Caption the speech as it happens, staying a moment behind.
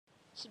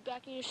sit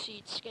back in your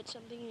seats, get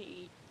something to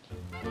eat,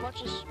 and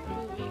watch this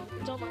movie.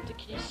 Don't let the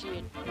kiddies see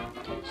it,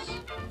 because,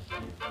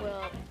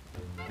 well,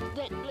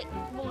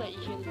 we'll let you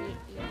hear the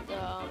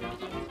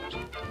beginning first.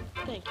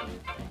 Thank you.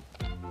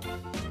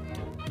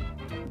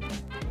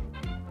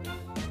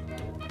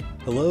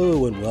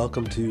 Hello and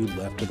welcome to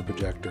Left of the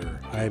Projector.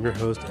 I am your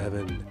host,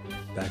 Evan,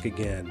 back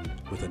again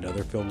with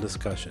another film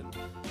discussion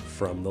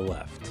from the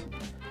left.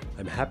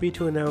 I'm happy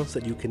to announce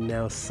that you can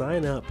now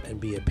sign up and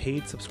be a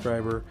paid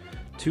subscriber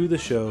to the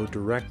show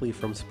directly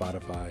from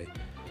Spotify,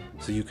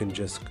 so you can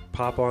just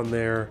pop on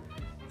there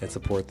and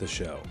support the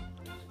show.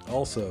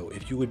 Also,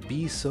 if you would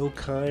be so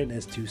kind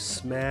as to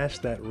smash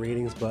that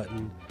ratings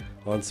button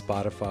on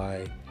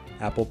Spotify,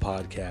 Apple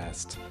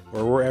Podcast,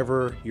 or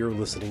wherever you're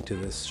listening to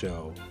this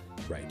show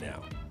right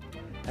now.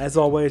 As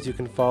always, you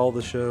can follow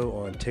the show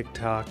on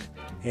TikTok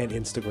and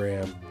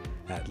Instagram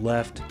at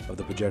Left of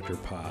the Projector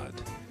Pod.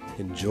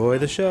 Enjoy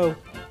the show.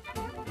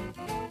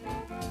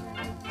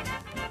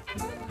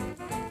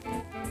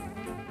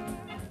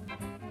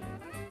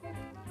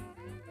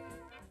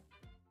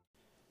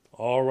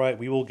 All right,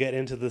 we will get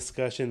into the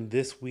discussion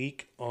this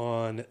week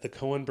on the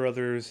Coen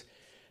Brothers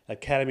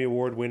Academy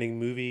Award winning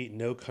movie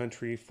No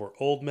Country for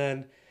Old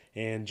Men.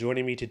 And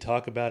joining me to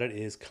talk about it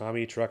is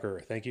Commie Trucker.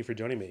 Thank you for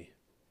joining me.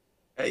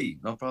 Hey,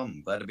 no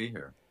problem. Glad to be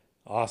here.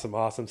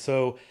 Awesome.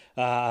 So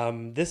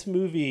this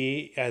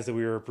movie, as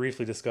we were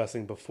briefly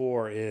discussing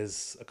before,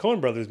 is a Coen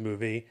Brothers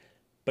movie,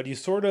 but you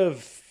sort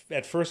of,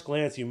 at first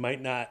glance, you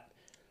might not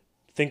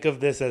think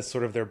of this as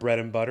sort of their bread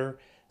and butter.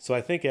 So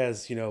I think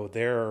as,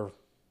 their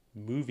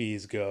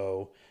movies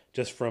go,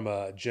 just from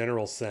a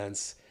general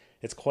sense,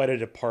 it's quite a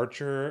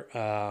departure,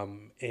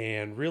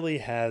 and really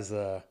has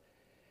a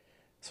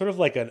sort of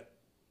like a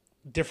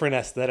different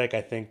aesthetic,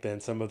 I think,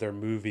 than some of their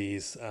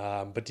movies.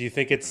 But do you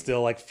think it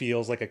still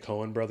feels like a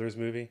Coen Brothers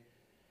movie?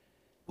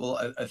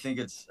 Well, I think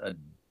it's a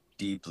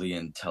deeply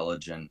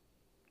intelligent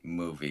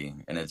movie,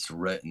 and it's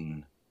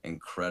written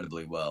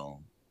incredibly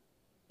well,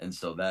 and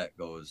so that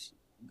goes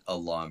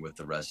along with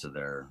the rest of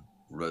their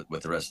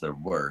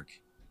work.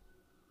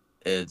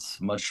 It's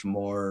much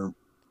more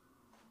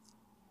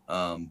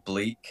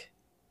bleak,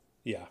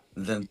 Yeah,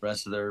 than the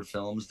rest of their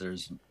films.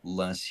 There's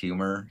less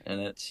humor in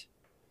it,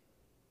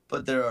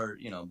 but there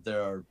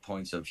are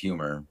points of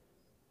humor,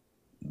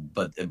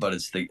 but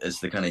it's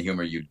the kind of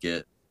humor you'd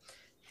get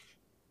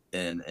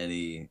in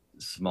any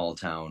small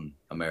town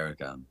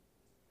America.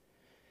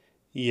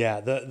 yeah.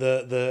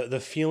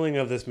 The feeling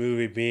of this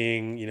movie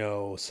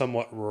being,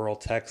 somewhat rural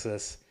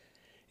Texas,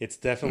 it's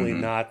definitely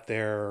Mm-hmm. not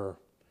their.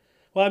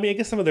 Well, I mean, I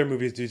guess some of their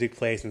movies do take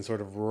place in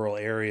sort of rural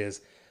areas,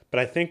 but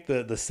I think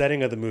the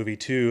setting of the movie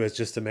too is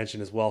just to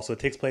mention as well. So it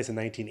takes place in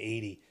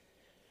 1980.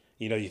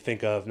 You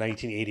think of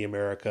 1980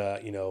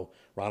 America.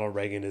 Ronald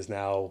Reagan is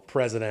now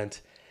president,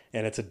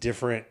 and it's a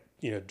different,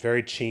 very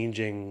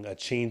a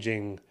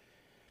changing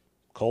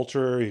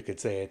culture. You could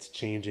say it's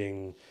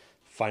changing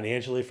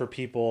financially for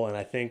people, and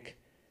I think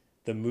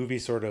the movie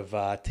sort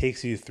of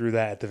takes you through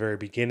that at the very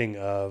beginning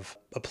of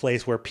a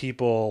place where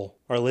people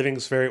are living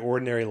very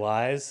ordinary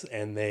lives,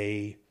 and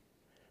they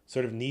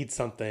sort of need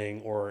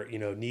something, or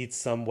need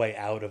some way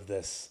out of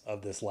this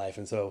life.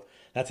 And so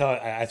that's how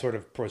I sort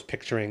of was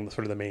picturing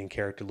sort of the main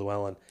character,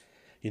 Llewellyn.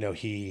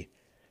 He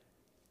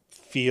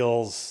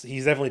feels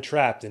he's definitely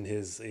trapped in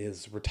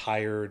his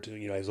retired,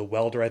 as a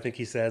welder, I think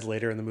he says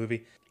later in the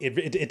movie.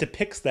 It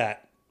depicts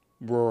that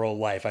rural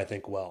life, I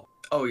think, well.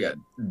 Oh yeah,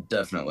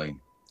 definitely.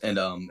 And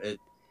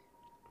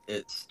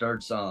it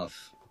starts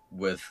off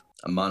with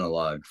a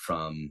monologue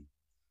from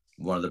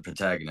one of the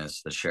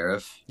protagonists, the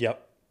sheriff,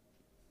 Yep.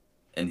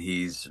 and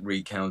he's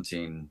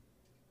recounting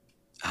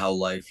how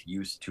life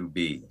used to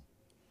be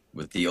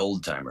with the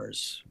old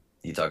timers.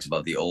 He talks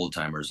about the old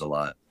timers a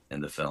lot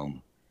in the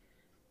film,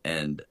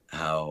 and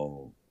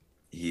how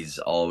he's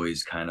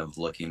always kind of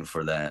looking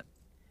for that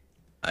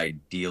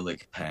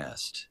idyllic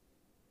past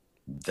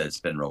that's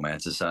been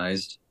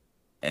romanticized,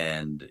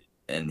 and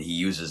he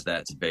uses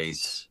that to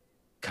base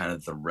kind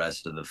of the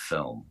rest of the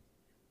film,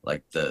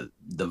 like the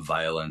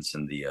violence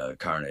and the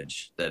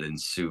carnage that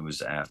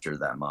ensues after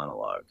that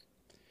monologue.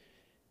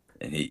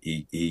 And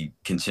he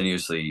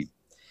continuously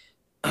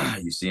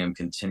you see him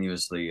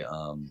continuously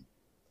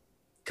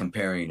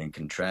comparing and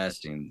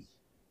contrasting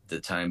the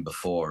time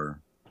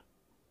before,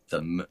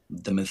 the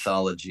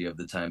mythology of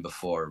the time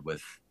before,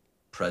 with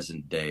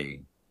present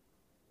day,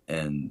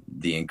 and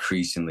the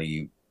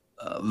increasingly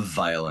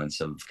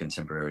violence of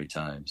contemporary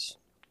times.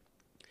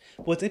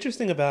 What's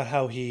interesting about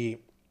how he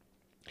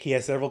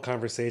has several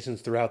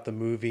conversations throughout the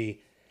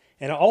movie,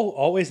 and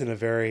always in a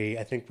very,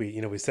 I think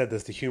we said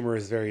this, the humor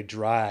is very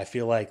dry. I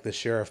feel like the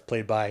sheriff,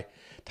 played by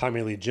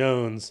Tommy Lee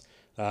Jones,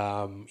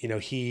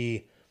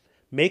 he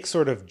makes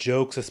sort of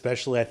jokes,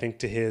 especially I think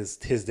to his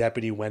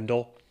deputy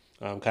Wendell.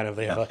 Kind of,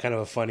 they have Yeah. a kind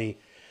of a funny,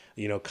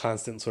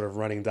 constant sort of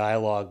running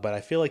dialogue, but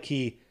I feel like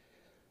he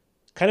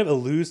kind of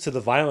alludes to the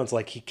violence,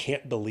 like he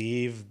can't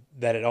believe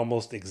that it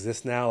almost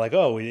exists now. Like,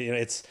 oh,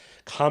 it's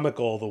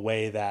comical the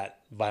way that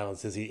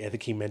violence is. I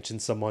think he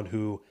mentioned someone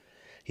who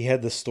he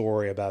had the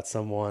story about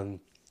someone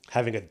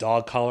having a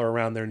dog collar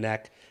around their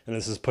neck, and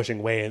this is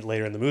pushing way in,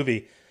 later in the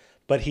movie.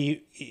 But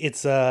he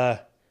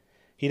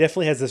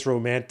definitely has this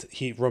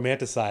he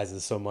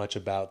romanticizes so much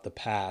about the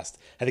past.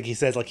 I think he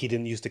says like he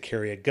didn't used to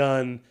carry a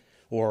gun,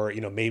 or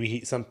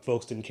maybe some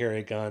folks didn't carry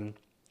a gun.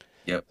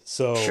 Yep.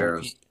 So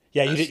Sheriff's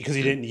yeah, you did best because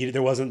you too. didn't.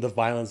 There wasn't the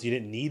violence. You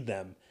didn't need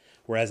them.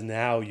 Whereas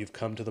now you've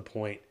come to the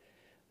point,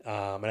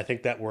 and I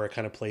think that where it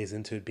kind of plays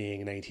into it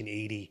being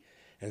 1980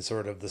 and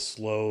sort of the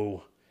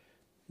slow,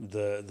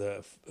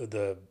 the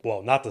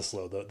well, not the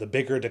slow, the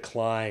bigger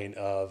decline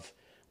of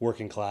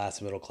working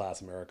class, middle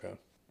class America.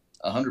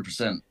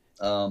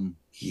 100%.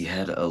 He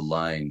had a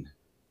line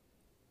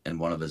in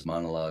one of his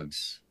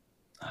monologues.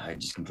 I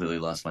just completely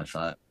lost my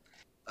thought.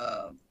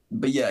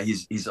 But yeah,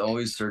 he's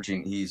always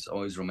searching. He's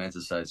always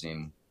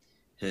romanticizing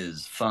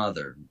his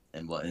father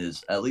and what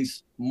his, at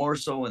least more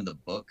so in the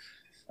book,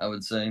 I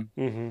would say.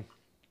 Mm-hmm.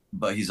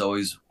 But he's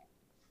always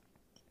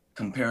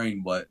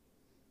comparing what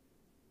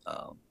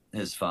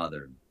his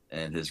father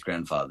and his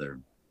grandfather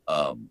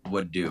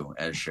would do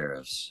as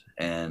sheriffs,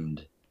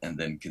 and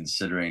then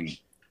considering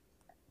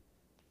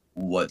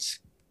what's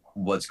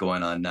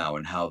going on now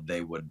and how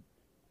they would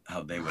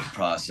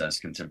process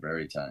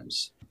contemporary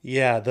times.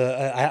 Yeah,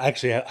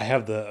 I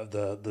have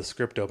the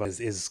script open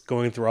is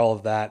going through all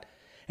of that,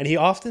 and he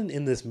often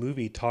in this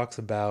movie talks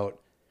about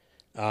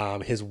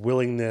his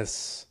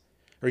willingness,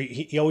 or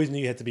he always knew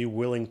you had to be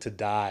willing to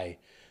die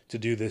to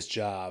do this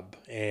job,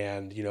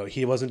 and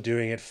he wasn't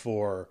doing it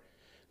for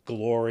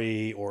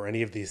glory or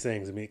any of these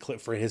things. I mean,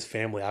 for his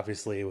family,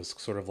 obviously, it was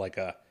sort of like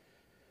a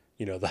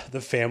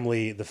the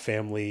family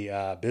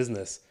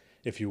business,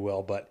 if you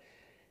will, but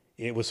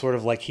it was sort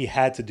of like he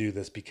had to do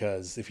this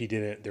because if he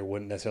didn't, there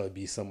wouldn't necessarily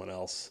be someone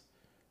else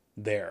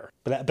there.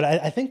 But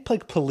I think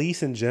like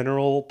police in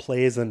general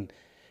plays an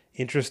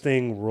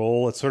interesting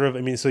role. It's sort of,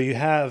 I mean, so you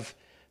have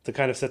to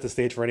kind of set the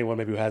stage for anyone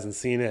maybe who hasn't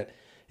seen it.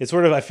 It's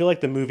sort of, I feel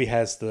like the movie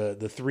has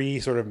the three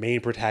sort of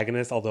main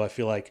protagonists, although I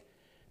feel like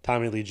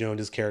Tommy Lee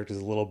Jones's character is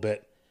a little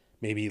bit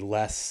maybe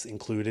less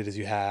included, as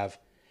you have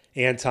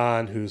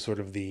Anton, who's sort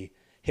of the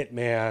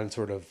hitman,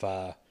 sort of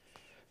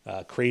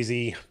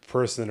crazy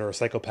person or a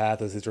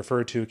psychopath, as is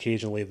referred to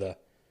occasionally. The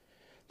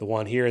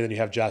one here, and then you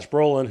have Josh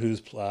Brolin,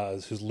 who's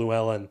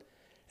Llewellyn,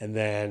 and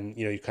then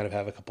you kind of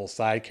have a couple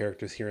side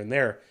characters here and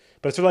there.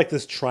 But it's sort of like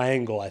this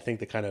triangle, I think,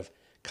 that kind of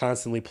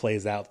constantly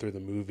plays out through the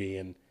movie,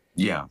 and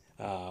Yeah.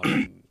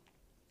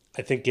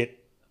 I think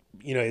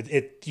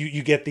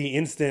you get the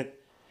instant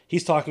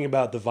he's talking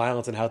about the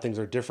violence and how things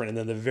are different, and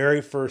then the very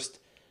first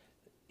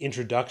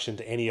introduction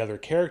to any other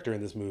character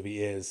in this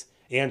movie is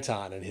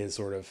Anton and his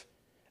sort of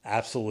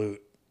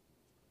absolute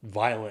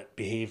violent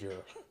behavior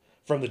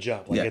from the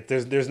jump. Like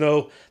Yeah. there's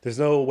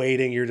no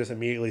waiting. You're just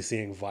immediately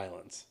seeing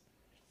violence.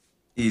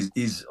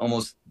 He's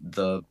almost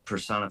the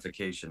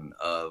personification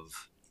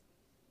of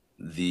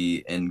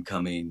the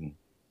incoming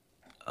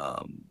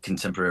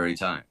contemporary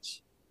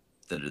times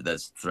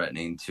that's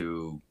threatening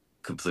to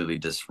completely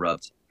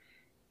disrupt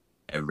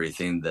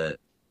everything that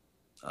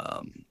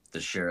the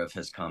sheriff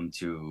has come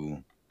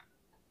to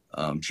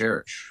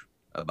cherish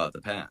about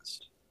the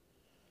past.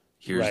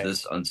 Here's Right.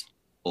 this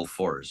unstoppable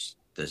force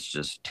that's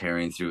just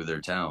tearing through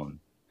their town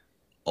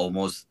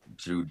almost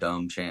through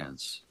dumb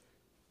chance,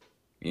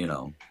 you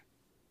know,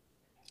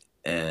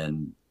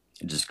 and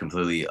it just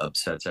completely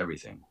upsets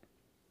everything.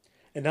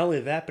 And not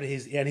only that, but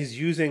he's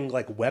using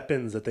like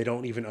weapons that they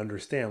don't even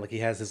understand. Like he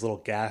has his little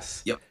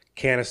gas Yep.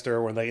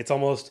 canister where like it's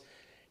almost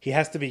he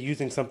has to be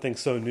using something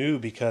so new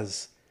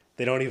because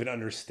they don't even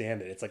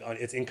understand it. It's like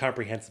it's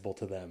incomprehensible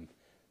to them,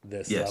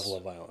 this Yes. level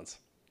of violence.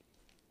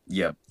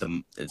 Yep.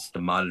 It's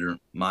the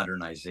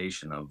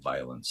modernization of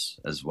violence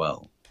as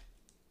well.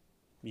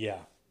 Yeah,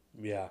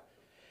 yeah,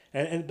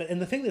 and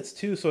the thing that's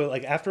too, so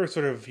like after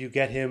sort of you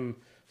get him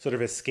sort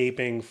of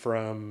escaping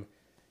from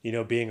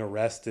being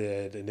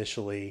arrested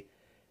initially,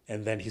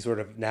 and then he's sort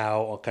of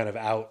now kind of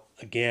out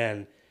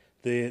again.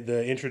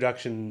 The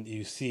introduction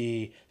you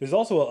see, there's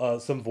also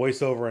some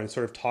voiceover and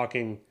sort of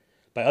talking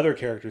by other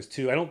characters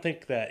too. I don't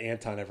think that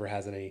Anton ever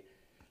has any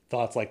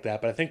thoughts like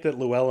that, but I think that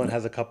Llewellyn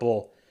has a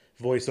couple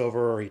voiceover,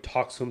 or he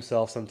talks to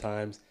himself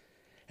sometimes,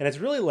 and it's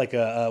really like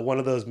a one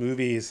of those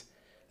movies.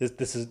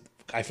 This is,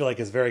 I feel like,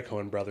 is very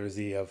Coen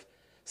Brothersy, of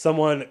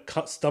someone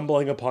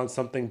stumbling upon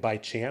something by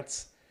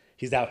chance.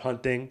 He's out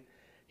hunting.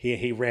 He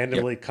Yep.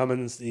 randomly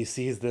comes. He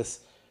sees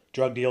this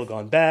drug deal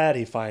gone bad.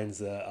 He finds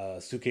a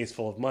suitcase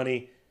full of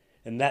money,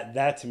 and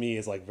that to me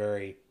is like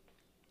very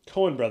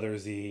Coen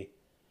Brothersy.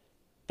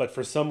 But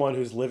for someone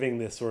who's living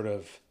this sort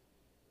of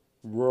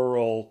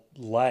rural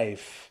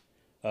life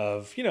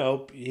of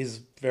he's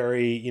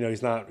very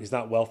he's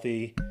not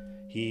wealthy.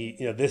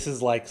 This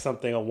is like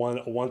something a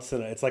once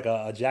in it's like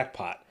a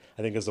jackpot,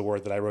 I think is the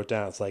word that I wrote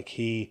down. It's like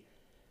the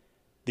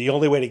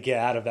only way to get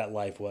out of that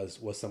life was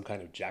some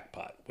kind of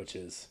jackpot, which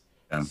is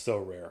Yeah. so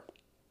rare.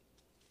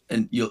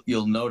 And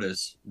you'll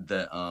notice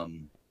that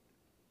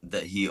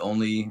he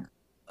only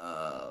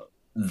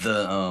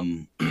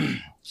the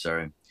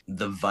sorry,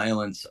 the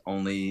violence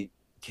only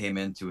came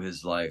into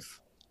his life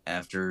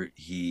after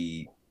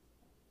his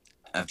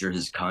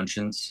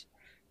conscience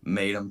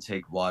made him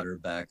take water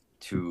back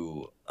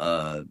to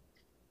a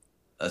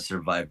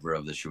survivor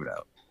of the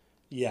shootout.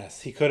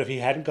 Yes, he could. If he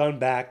hadn't gone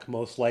back,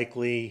 most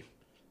likely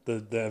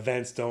the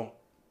events don't.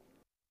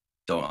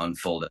 Don't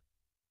unfold it.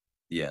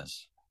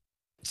 Yes.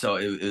 So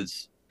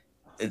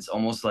it's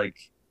almost like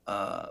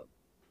uh,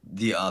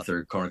 the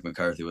author Cormac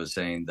McCarthy was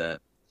saying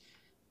that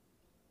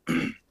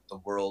the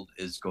world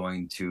is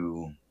going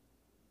to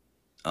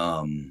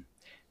um,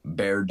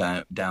 bear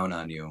down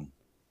on you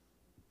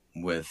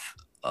with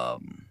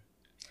um,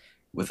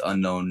 with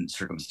unknown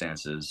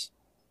circumstances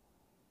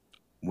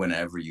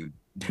whenever you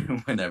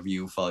whenever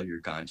you follow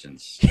your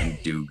conscience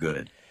and do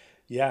good.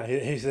 Yeah,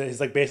 he's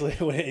like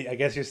basically. I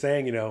guess you're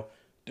saying,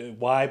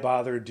 why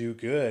bother do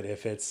good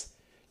if it's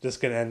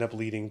just going to end up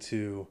leading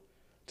to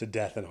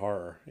death and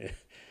horror,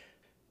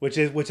 which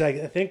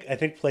I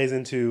think plays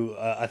into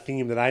a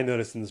theme that I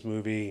noticed in this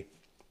movie.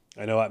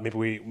 I know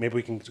maybe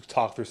we can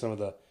talk through some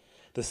of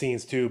the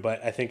scenes too,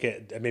 but I think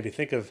it made me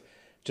think of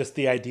just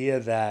the idea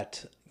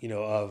that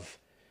of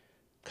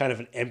kind of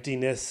an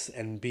emptiness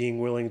and being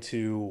willing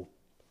to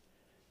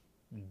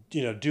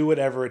do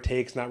whatever it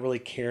takes, not really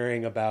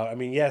caring about. I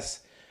mean,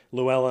 yes,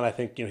 Llewellyn, I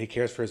think he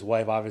cares for his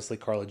wife, obviously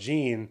Carla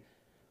Jean,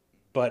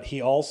 but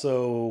he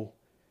also,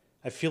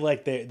 I feel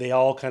like they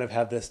all kind of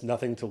have this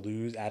nothing to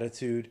lose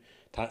attitude.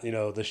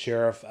 The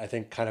sheriff, I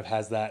think, kind of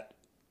has that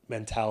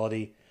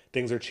mentality.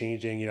 Things are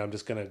changing. I'm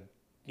just gonna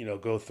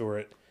go through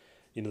it.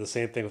 The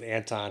same thing with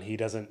Anton. He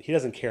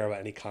doesn't care about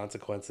any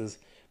consequences.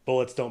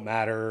 Bullets don't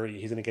matter.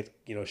 He's gonna get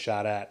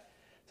shot at.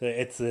 So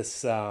it's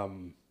this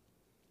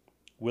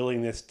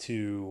willingness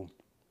to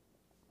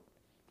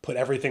put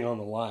everything on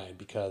the line,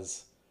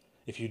 because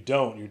if you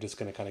don't, you're just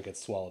going to kind of get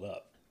swallowed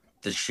up.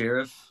 The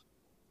sheriff,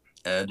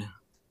 Ed,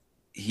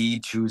 he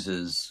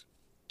chooses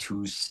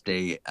to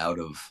stay out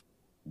of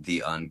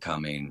the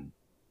oncoming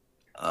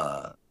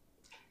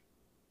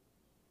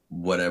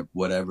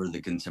whatever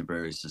the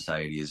contemporary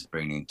society is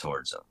bringing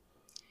towards him.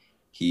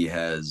 He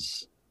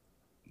has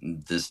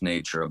this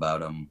nature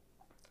about him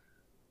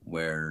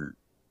where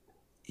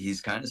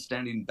he's kind of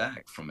standing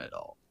back from it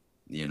all.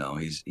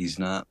 He's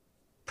not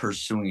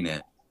pursuing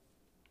it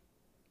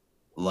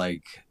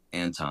like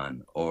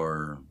Anton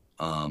or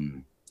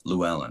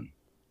Llewellyn.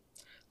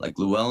 Like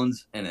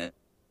Llewellyn's in it.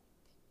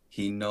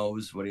 He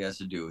knows what he has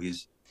to do.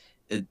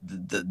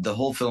 The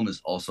whole film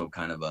is also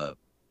kind of a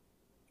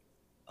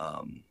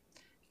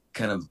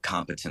kind of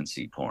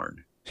competency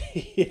porn.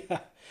 Yeah.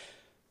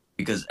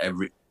 Because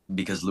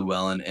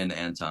Llewellyn and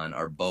Anton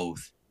are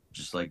both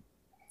just like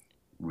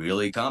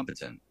really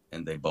competent,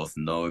 and they both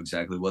know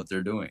exactly what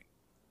they're doing.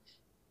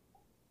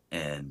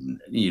 And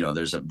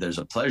there's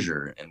a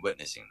pleasure in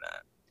witnessing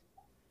that.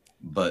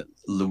 But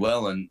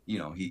Llewellyn,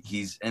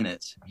 he's in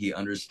it. He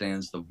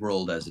understands the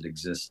world as it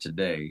exists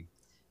today,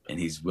 and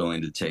he's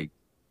willing to take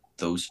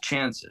those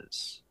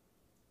chances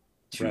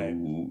to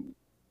Right.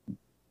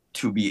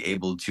 to be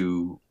able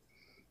to,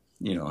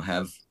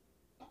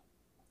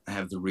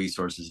 have the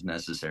resources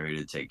necessary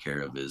to take care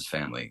of his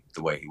family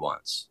the way he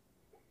wants.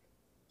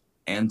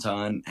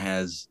 Anton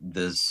has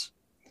these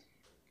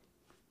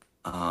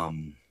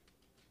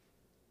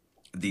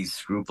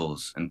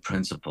scruples and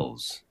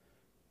principles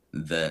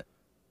that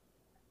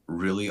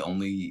really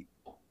only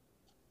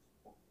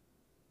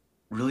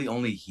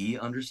he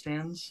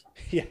understands.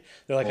 Yeah.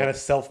 They're like kind of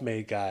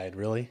self-made guide,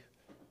 really.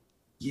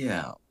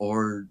 Yeah,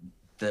 or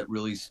that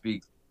really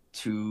speak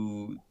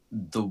to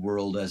the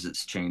world as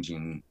it's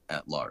changing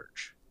at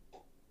large.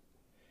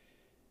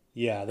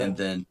 Yeah. And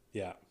then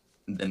Yeah.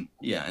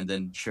 and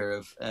then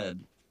Sheriff Ed,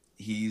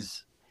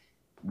 he's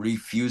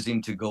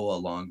refusing to go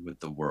along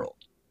with the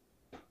world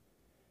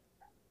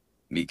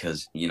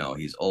because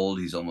he's old,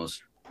 he's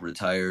almost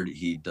retired,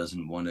 he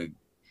doesn't like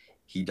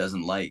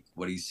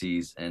what he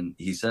sees, and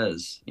he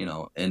says,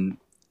 and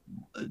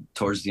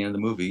towards the end of the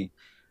movie,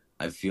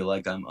 I feel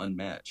like I'm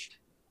unmatched.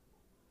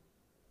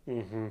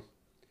 Mm-hmm.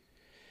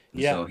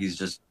 Yeah. So he's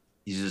just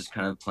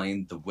kind of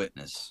playing the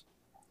witness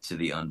to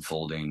the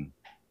unfolding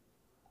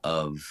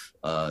of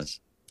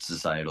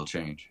societal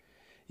change.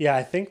 Yeah,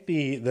 I think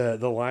the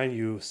line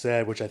you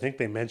said, which I think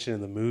they mentioned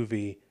in the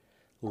movie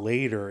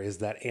later, is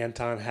that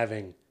Anton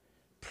having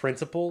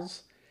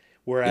principles,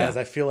 whereas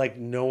Yeah. I feel like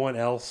no one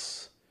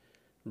else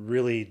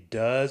really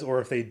does, or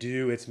if they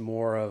do, it's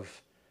more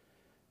of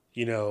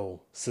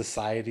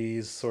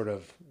society's sort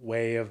of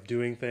way of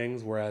doing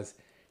things, whereas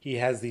he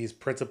has these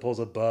principles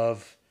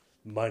above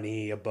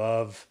money,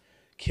 above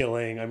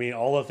killing. I mean,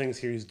 all the things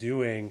he's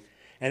doing,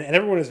 and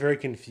everyone is very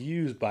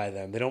confused by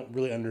them. They don't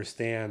really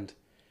understand.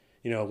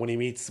 When he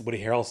meets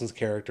Woody Harrelson's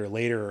character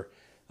later,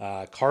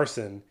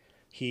 Carson,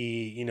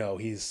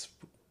 he's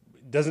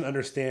doesn't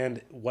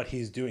understand what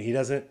he's doing. He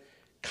doesn't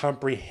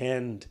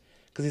comprehend,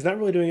 because he's not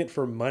really doing it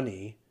for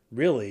money,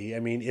 really. I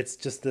mean, it's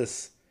just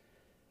this,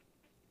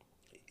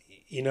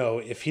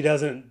 if he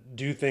doesn't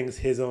do things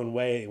his own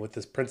way with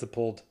this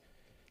principled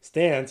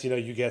stance,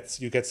 you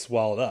get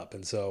swallowed up.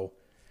 And so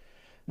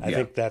I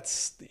think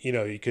that's,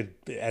 you could,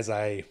 as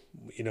I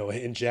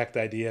inject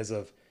ideas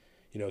of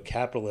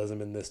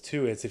capitalism in this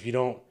too. It's if you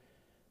don't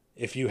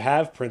if you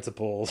have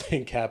principles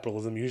in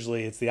capitalism,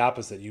 usually it's the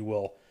opposite. You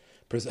will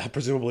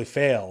presumably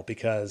fail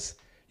because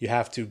you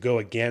have to go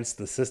against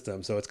the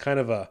system. So it's kind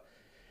of a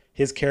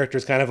his character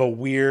is kind of a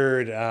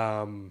weird,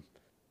 I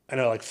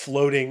know, like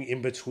floating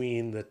in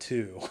between the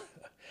two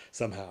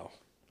somehow.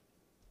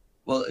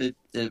 Well,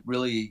 it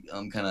really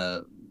kind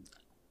of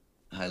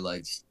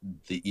highlights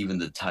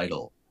the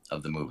title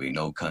of the movie,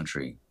 No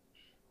Country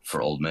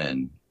for Old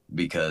Men,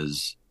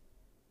 because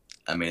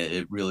I mean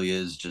it really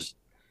is just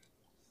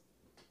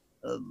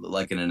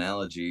like an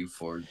analogy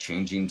for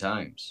changing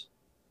times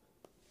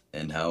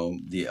and how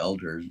the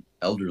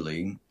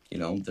elderly,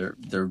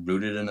 they're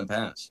rooted in the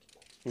past.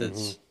 Mm-hmm.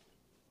 That's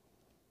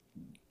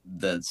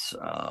that's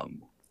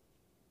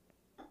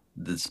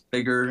that's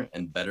bigger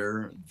and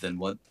better than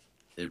what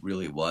it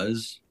really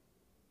was,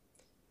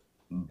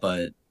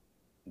 but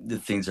the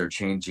things are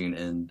changing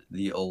and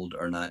the old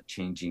are not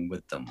changing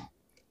with them,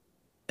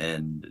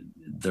 and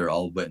they're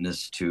all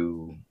witness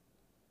to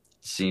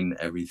seeing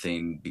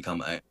everything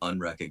become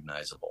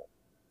unrecognizable.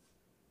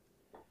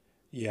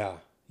 Yeah,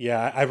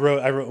 yeah. I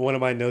wrote one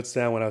of my notes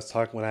down when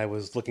I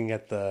was looking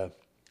at the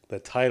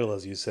title,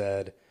 as you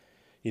said.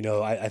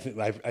 I think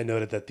I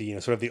noted that the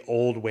sort of the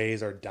old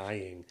ways are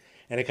dying,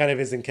 and it kind of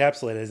is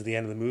encapsulated at the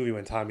end of the movie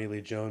when Tommy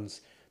Lee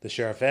Jones, the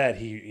sheriff Ed,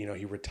 he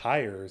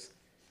retires.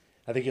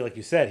 I think, like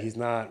you said, he's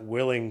not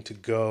willing to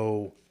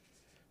go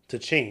to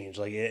change.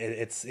 Like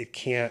it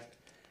can't.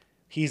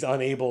 He's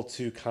unable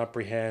to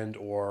comprehend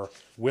or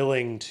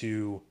willing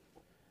to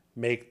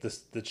make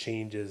the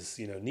changes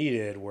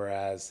needed.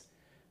 Whereas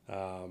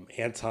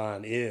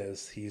Anton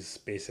is he's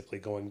basically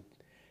going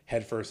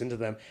headfirst into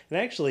them. And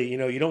actually,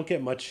 you don't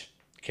get much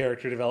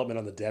character development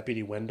on the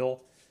deputy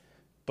Wendell,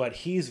 but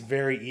he's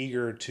very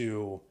eager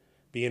to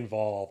be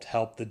involved,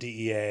 help the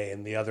DEA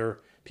and the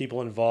other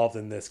people involved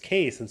in this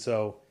case. And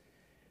so,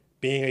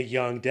 being a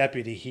young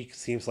deputy, he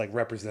seems like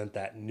represent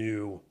that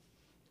new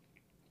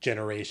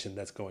generation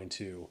that's going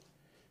to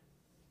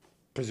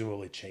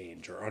presumably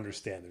change or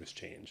understand there's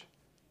change.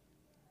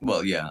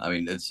 Well, yeah, I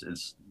mean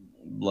it's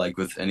like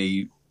with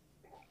any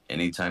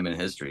time in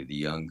history, the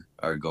young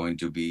are going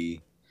to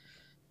be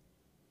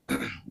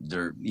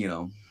they're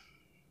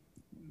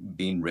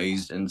being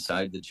raised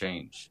inside the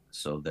change,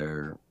 so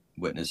they're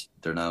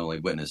not only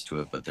witness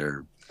to it, but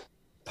they're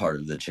part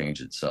of the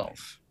change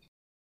itself.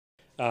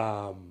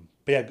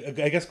 But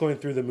yeah, I guess going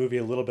through the movie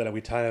a little bit,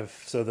 we kind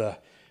of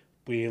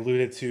we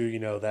alluded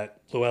to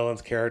that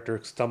Llewellyn's character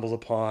stumbles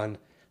upon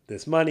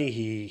this money.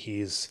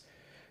 He's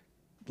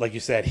like you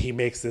said, he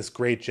makes this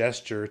great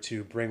gesture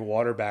to bring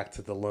water back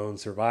to the lone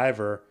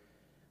survivor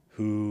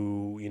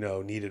who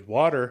needed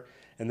water,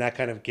 and that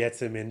kind of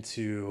gets him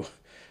into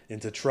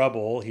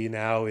trouble. He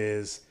now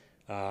is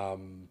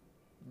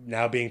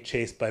now being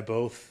chased by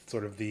both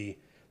sort of the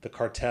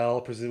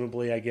cartel,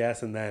 presumably, I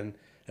guess, and then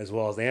as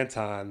well as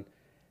Anton.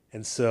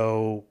 And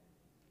so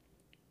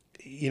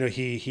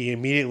he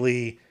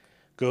immediately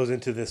goes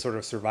into this sort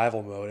of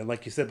survival mode. And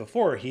like you said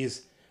before,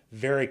 he's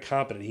very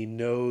competent. He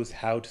knows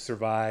how to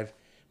survive.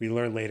 We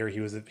learn later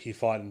he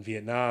fought in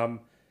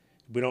Vietnam.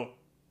 We don't.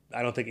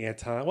 I don't think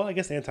Anton. Well, I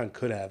guess Anton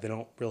could have. They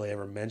don't really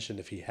ever mention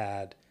if he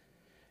had.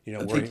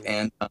 I Where think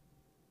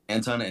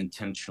Anton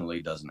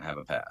intentionally doesn't have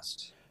a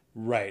past.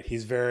 right.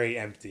 He's very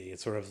empty.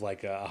 It's sort of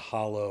like a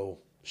hollow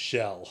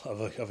shell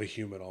of a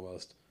human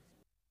almost.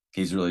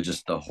 He's really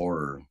just the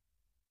horror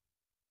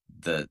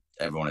that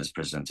everyone is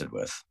presented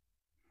with,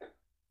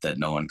 that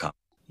no one comes.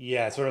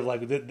 Yeah, it's sort of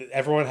like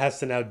everyone has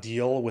to now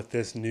deal with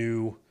this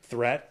new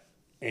threat,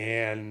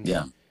 and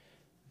Yeah,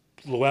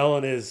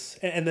 Llewellyn is,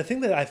 and the thing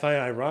that I find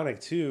ironic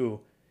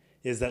too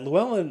is that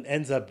Llewellyn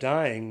ends up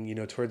dying,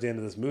 towards the end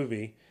of this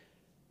movie,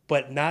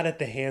 but not at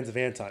the hands of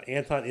Anton.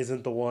 Anton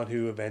isn't the one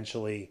who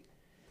eventually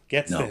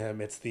gets to no,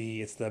 him. It's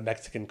the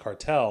Mexican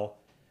cartel,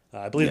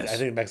 I yes.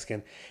 think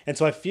Mexican, and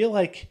so I feel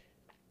like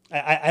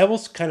I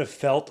almost kind of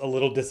felt a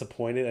little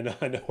disappointed.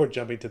 I know we're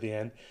jumping to the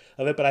end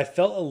of it, but I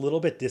felt a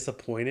little bit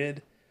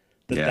disappointed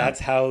that Yeah,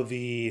 that's how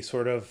the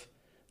sort of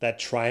that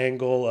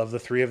triangle of the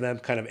three of them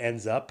kind of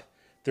ends up.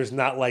 There's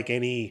not like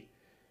any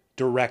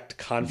direct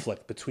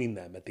conflict between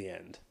them at the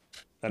end.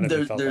 I don't know if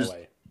you felt that there's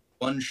way.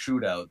 one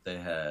shootout they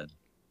had,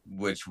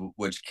 which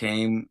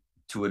came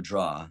to a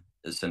draw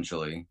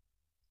essentially,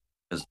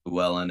 because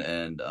Llewellyn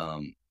and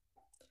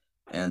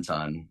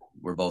Anton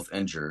were both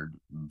injured,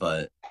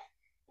 but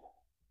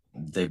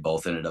they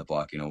both ended up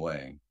walking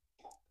away.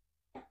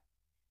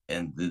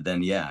 And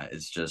then yeah,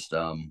 it's just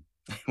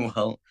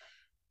well,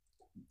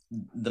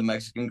 the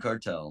Mexican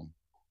cartel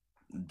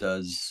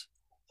does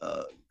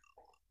uh,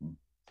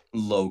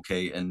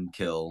 locate and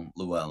kill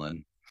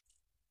Llewellyn,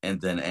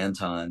 and then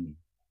Anton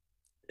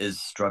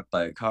is struck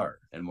by a car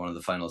in one of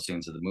the final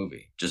scenes of the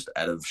movie, just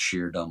out of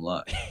sheer dumb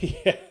luck.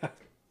 Yeah.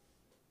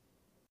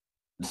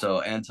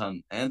 So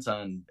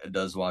Anton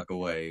does walk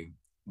away,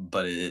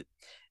 but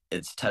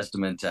it's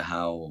testament to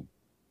how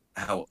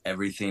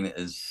everything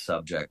is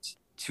subject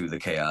to the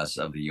chaos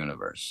of the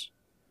universe,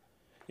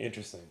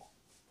 Interesting.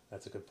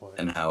 That's a good point.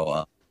 and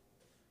how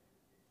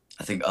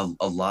I think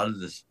a lot of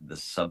the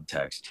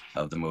subtext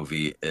of the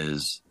movie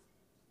is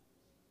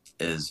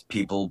is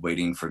people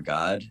waiting for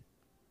God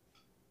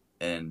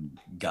and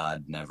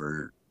God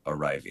never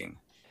arriving.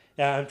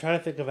 Yeah, I'm trying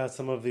to think about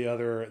some of the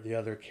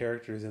other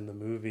characters in the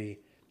movie.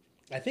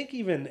 I think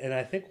even, and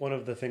I think one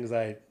of the things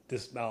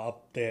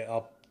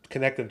I'll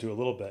connect them to a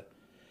little bit.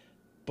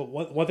 But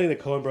one thing that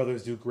Coen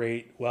Brothers do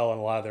great well in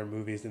a lot of their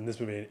movies, in this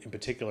movie in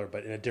particular,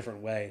 but in a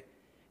different way,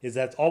 is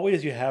that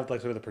always you have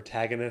like sort of the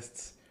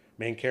protagonists,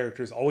 main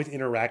characters, always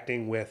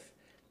interacting with,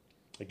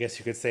 I guess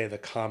you could say, the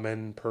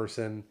common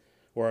person,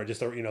 or just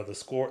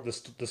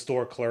the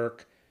store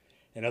clerk,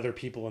 and other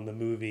people in the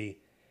movie,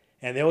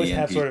 and they always The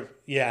have NP, sort of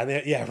yeah,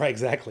 right,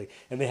 exactly,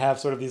 and they have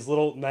sort of these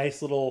little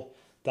nice little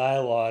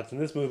dialogues. In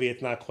this movie,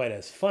 it's not quite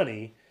as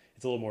funny;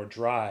 it's a little more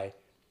dry.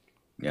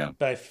 yeah,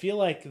 But I feel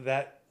like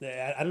that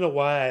I don't know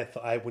why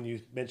I when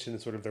you mentioned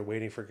sort of they're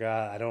waiting for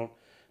God, I don't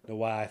know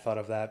why I thought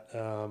of that.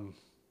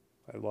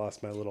 I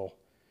lost my little.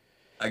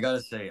 I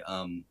gotta say,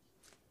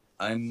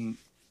 I'm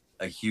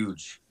a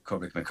huge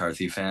Cormac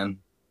McCarthy fan.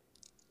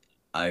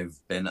 I've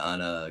been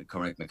on a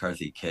Cormac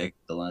McCarthy kick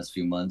the last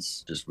few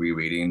months, just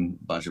rereading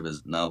a bunch of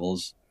his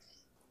novels.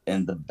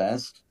 And the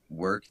best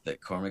work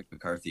that Cormac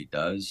McCarthy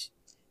does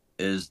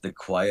is the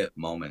quiet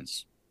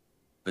moments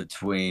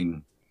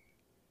between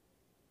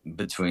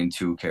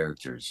two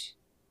characters.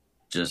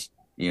 Just,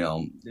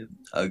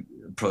 a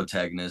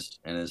protagonist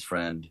and his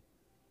friend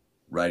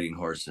riding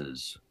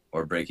horses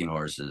or breaking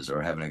horses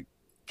or having a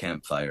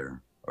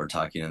campfire or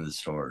talking in the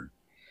store.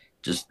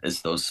 Just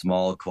it's those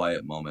small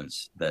quiet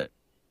moments that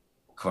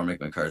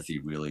Cormac McCarthy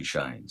really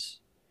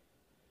shines.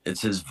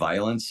 It's his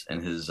violence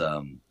and his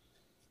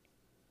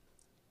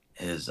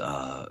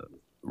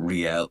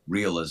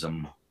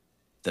realism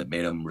that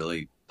made him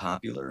really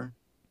popular.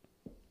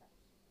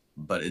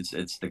 But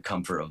it's the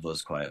comfort of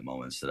those quiet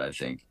moments that I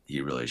think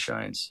he really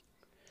shines,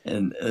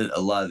 and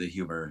a lot of the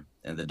humor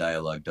and the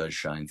dialogue does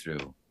shine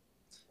through.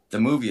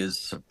 The movie is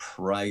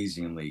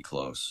surprisingly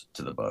close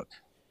to the book.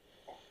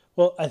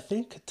 Well, I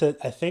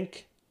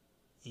think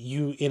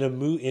you in a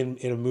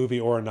movie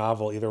or a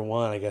novel, either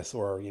one, I guess,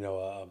 or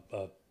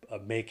a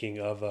making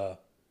of a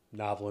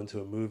novel into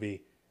a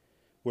movie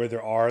where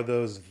there are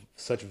those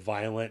such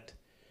violent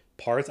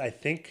parts. I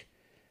think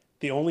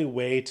the only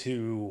way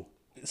to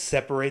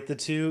separate the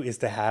two is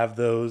to have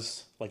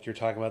those, like you're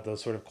talking about,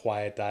 those sort of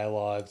quiet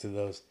dialogues and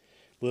those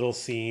little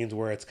scenes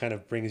where it's kind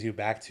of brings you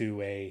back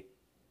to a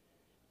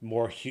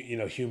more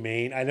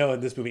humane. I know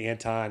in this movie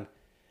Anton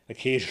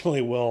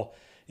occasionally will,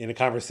 in a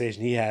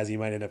conversation he has, he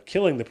might end up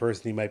killing the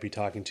person he might be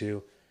talking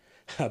to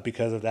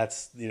because of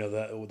that's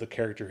the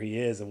character he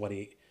is and what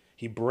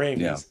he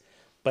Yeah, brings.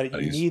 But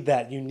but you he's need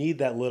that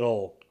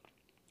little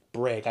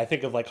break. I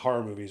think of like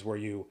horror movies where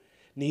you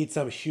need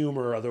some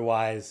humor,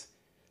 otherwise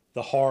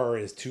the horror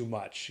is too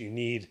much. You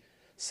need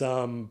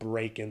some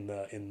break in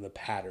the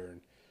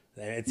pattern.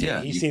 And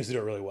yeah, he seems to do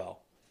it really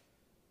well.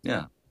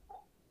 yeah.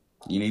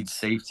 You need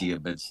safety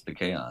amidst the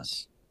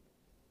chaos.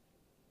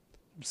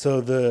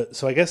 So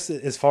I guess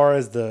as far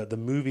as the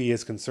movie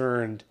is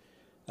concerned,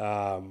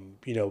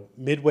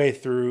 midway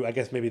through, I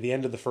guess maybe the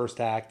end of the first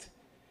act,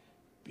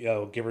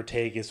 give or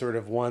take, is sort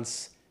of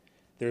once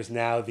there's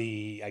now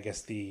the, I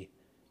guess, the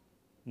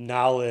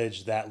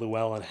knowledge that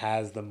Llewellyn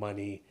has the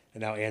money,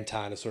 and now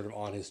Anton is sort of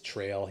on his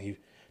trail. He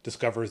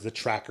discovers the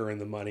tracker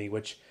and the money,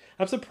 which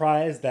I'm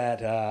surprised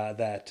that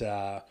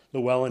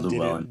Llewellyn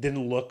Llewellyn.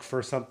 didn't look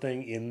for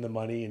something in the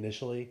money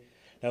initially.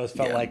 That was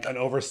felt Yeah, like an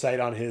oversight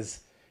on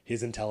his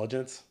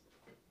intelligence.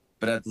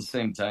 but at the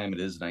same time, it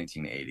is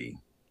 1980.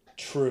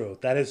 True,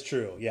 that is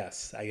true.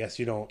 Yes, I guess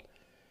you don't.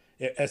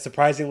 A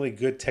surprisingly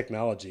good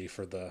technology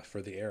for the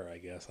era. I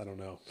guess I don't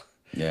know.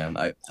 Yeah,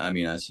 I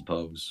mean, I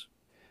suppose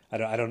I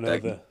don't know back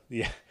the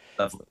yeah.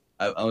 stuff.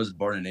 I was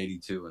born in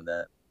 '82, and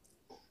that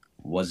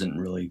wasn't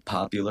really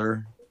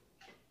popular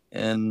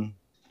in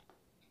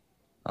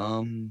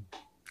um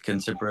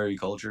contemporary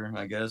culture,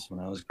 I guess, when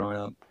I was growing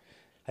up.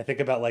 I think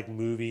about like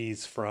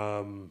movies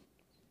from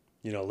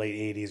late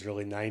 '80s,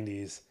 early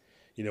 '90s,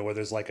 where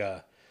there's like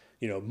a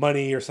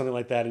money or something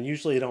like that, and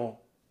usually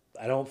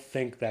I don't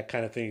think that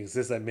kind of thing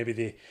exists. That maybe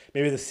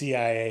the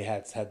CIA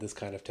had this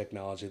kind of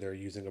technology they're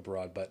using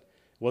abroad, but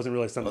it wasn't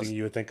really Well, something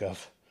you would think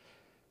of.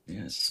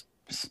 yes.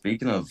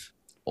 Speaking of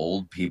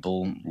old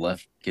people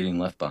left getting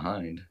left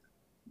behind,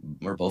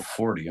 we're both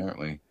 40, aren't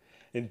we?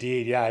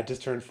 Indeed, yeah, I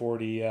just turned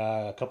 40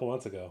 a couple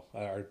months ago.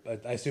 I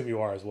assume you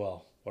are as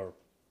well, or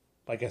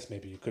I guess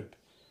maybe you could.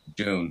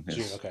 June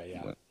June. is Okay,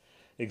 yeah. what-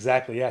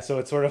 Exactly. Yeah. So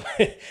it's sort of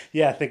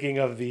yeah, thinking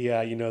of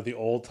the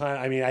old time.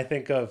 I mean, I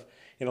think of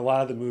in a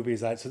lot of the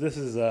movies. So this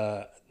is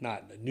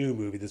not a new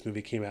movie. This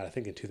movie came out I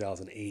think in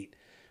 2008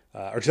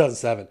 or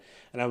 2007,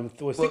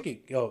 and was Well,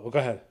 thinking. Oh, well, go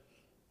ahead.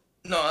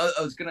 no,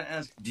 I was gonna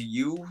ask, do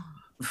you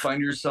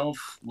find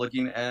yourself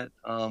looking at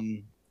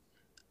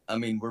I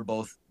mean, we're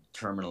both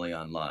terminally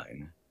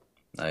online,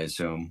 I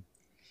assume.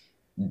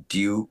 Do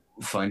you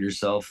find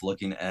yourself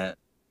looking at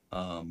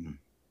um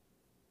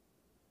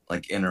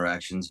like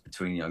interactions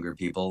between younger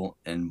people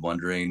and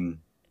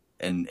wondering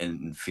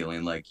and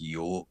feeling like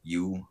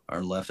you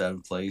are left out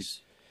of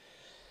place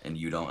and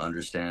you don't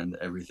understand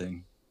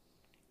everything?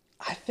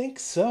 I think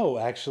so,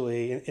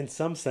 actually, in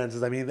some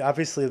senses. I mean,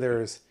 obviously,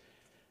 there's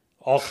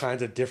all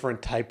kinds of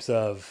different types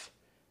of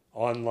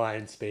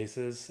online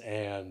spaces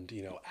and,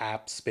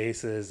 app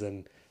spaces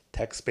and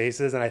tech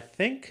spaces. And I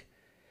think,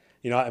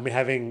 I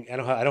mean, I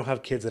don't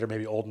have kids that are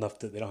maybe old enough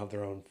that they don't have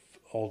their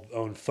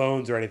own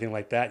phones or anything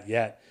like that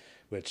yet,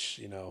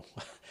 which,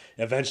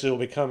 eventually will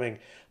be coming.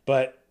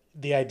 But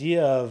the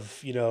idea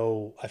of,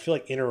 I feel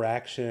like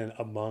interaction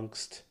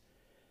amongst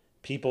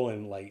people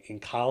in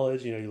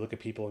college, you look at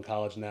people in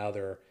college now,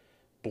 they're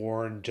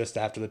born just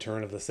after the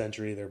turn of the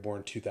century. They're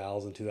born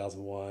 2000,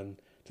 2001,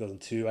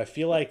 2002. I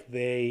feel like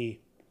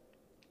they,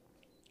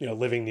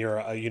 living near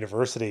a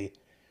university,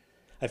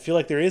 I feel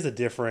like there is a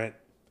different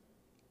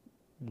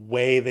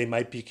way they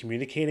might be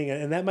communicating.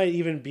 And that might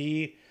even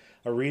be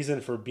a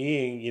reason for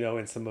being,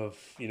 in some of,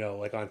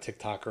 like on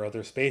TikTok or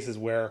other spaces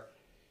where,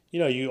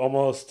 you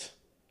almost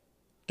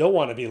don't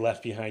want to be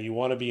left behind. You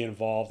want to be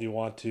involved. You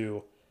want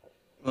to,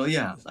 Well,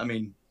 yeah, I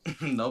mean,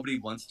 nobody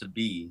wants to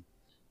be,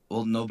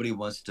 well, nobody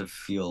wants to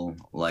feel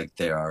like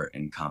they are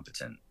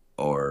incompetent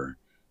or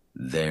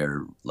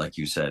they're, like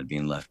you said,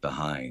 being left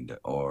behind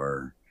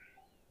or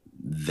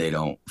they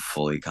don't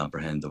fully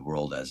comprehend the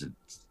world as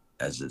it's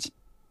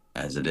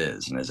as it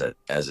is and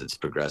as it's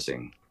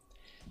progressing.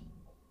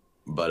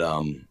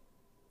 But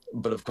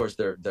but of course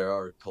there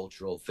are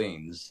cultural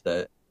things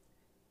that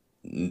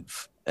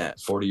at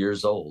 40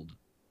 years old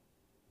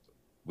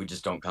we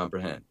just don't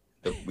comprehend.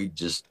 That we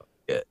just don't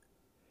get,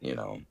 you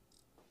know.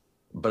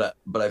 But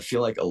I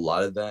feel like a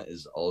lot of that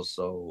is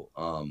also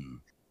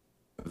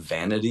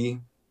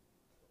vanity,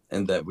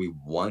 and that we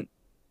want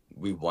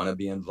to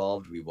be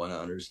involved, we want to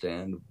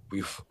understand,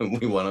 we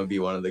we want to be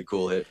one of the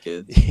cool hip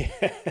kids,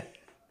 yeah,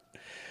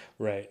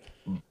 right.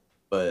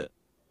 but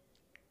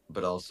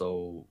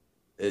also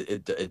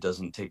it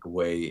doesn't take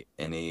away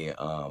any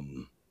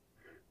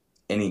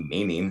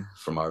meaning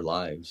from our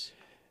lives,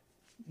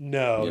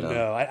 No, you know.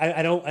 no.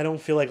 I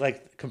don't feel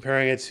like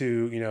comparing it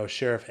to,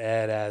 Sheriff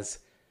Ed as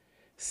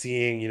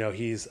seeing,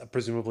 he's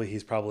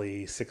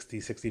probably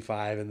 60,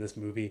 65 in this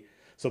movie.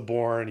 So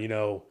born,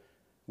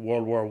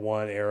 World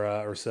War I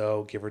era or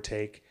so, give or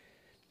take.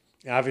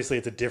 Obviously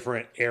it's a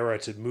different era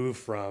to move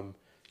from.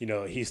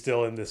 He's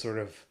still in this sort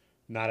of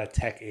not a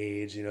tech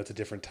age, it's a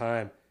different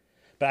time.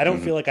 But I don't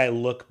Hmm. feel like I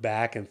look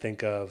back and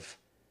think of,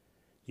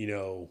 you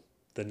know,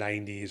 the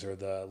 90s or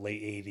the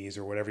late 80s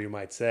or whatever you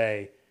might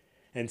say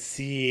and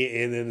see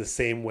it in the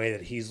same way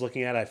that he's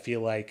looking at it. I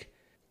feel like,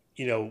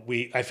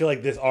 I feel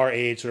like this our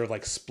age sort of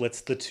like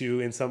splits the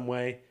two in some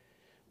way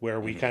where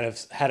we Hmm. kind of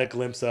had a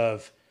glimpse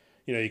of,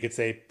 you could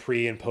say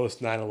pre and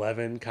post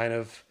 9/11 kind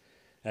of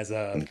as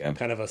a Okay.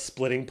 kind of a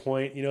splitting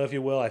point, if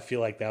you will. I feel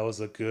like that was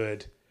a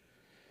good,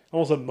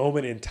 almost a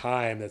moment in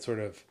time that sort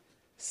of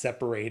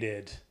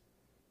separated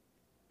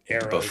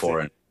eras Before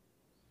and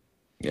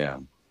yeah.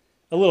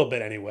 a little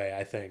bit anyway,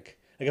 I think.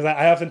 Because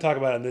I often talk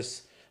about on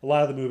this, a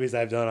lot of the movies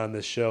I've done on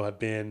this show have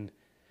been,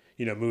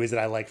 movies that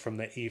I like from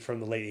the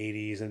late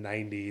 80s and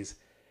 90s.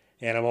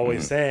 And I'm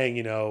always Hmm.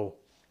 saying,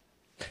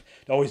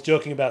 always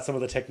joking about some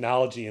of the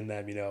technology in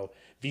them,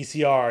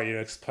 VCR,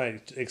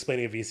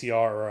 explaining a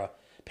VCR or a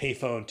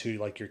payphone to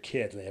like your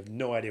kids, and they have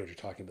no idea what you're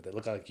talking about. They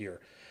look like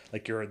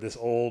you're this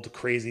old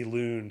crazy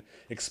loon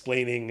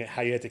explaining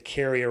how you had to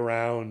carry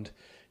around,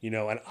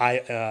 not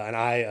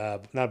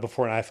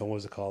before an iPhone. What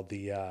was it called?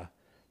 The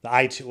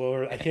iTunes.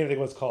 Well, I can't even think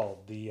what it's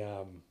called.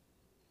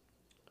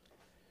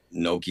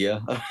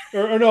 Nokia.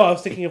 Or no, I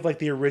was thinking of like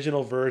the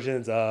original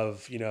versions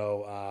of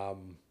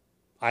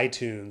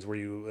iTunes, where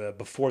you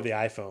before the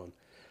iPhone.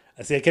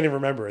 I see. I can't even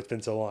remember. It's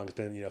been so long. It's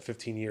been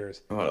 15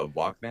 years. What, a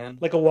Walkman?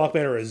 Like a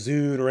Walkman or a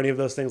Zune or any of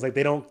those things. Like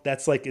they don't.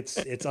 That's like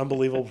it's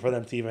unbelievable for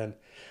them to even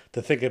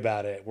to think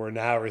about it. Where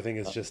now everything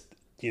is just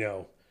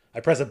I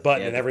press a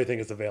button Yeah, and everything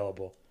is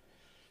available.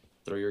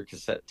 throw your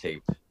cassette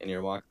tape in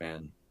your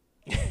Walkman.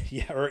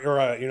 Yeah, or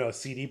a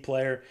CD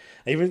player.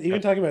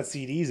 Even talking about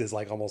CDs is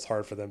like almost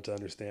hard for them to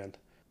understand.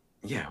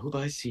 Yeah, who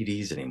buys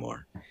CDs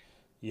anymore?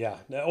 Yeah.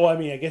 Well, I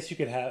mean, I guess you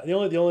could have the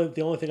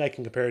only thing I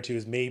can compare it to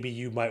is maybe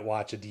you might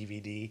watch a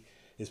DVD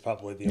is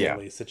probably the Yeah,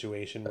 only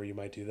situation where you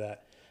might do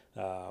that.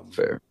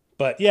 fair.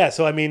 But yeah,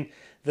 so I mean,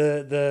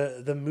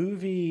 the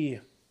movie,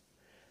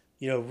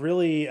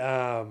 really,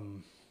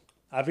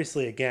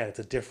 obviously, again, it's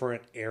a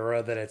different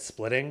era that it's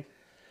splitting.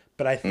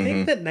 But I think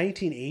Hmm. that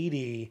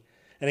 1980,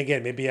 and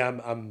again, maybe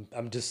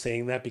I'm just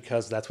saying that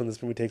because that's when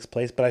this movie takes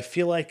place. But I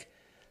feel like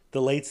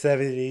the late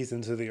 70s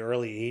into the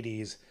early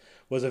 80s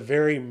was a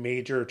very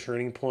major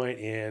turning point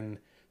in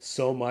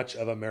so much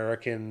of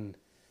American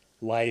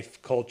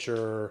life,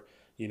 culture.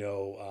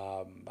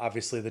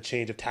 Obviously the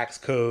change of tax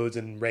codes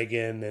and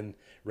Reagan and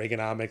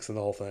Reaganomics and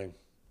the whole thing.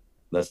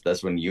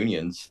 That's when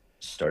unions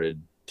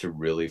started to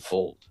really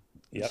fold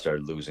and Yep.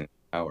 started losing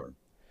power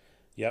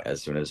Yep.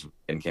 as soon as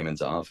Reagan came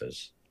into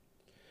office.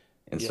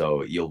 And Yep.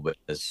 so you'll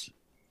witness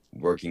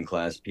working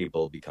class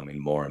people becoming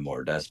more and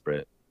more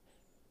desperate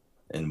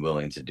and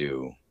willing to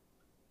do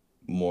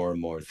more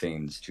and more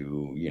things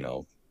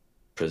to,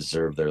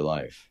 preserve their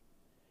life.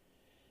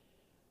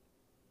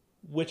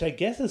 which I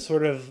guess is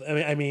sort of.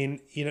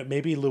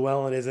 Maybe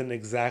Llewellyn isn't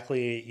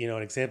exactly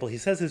an example. He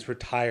says he's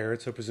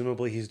retired, so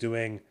presumably he's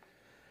doing.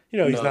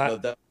 He's No, no, not.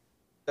 that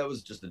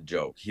was just a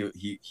joke. He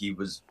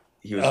was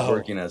Oh,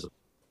 working as a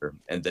worker,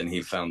 and then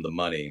he found the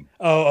money.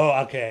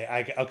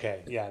 okay.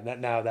 Okay, yeah.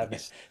 Now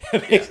He's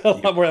that yeah, makes a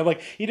lot more. I'm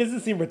like, he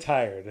doesn't seem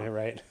retired,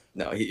 right?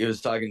 no, he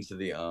was talking to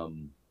the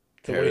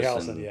To Woody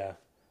Harrelson, Harrison yeah.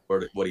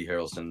 or Woody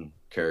Harrelson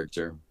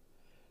character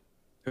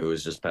who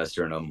was just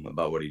pestering him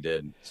about what he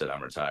did. Said,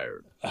 "I'm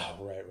retired." Oh,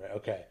 right,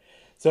 okay.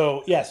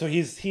 So yeah, so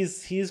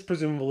he's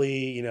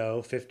presumably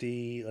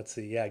 50. Let's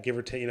see, yeah, give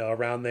or take,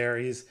 around there.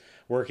 He's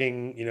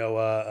working,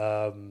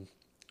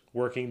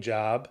 working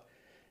job,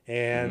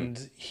 Hmm.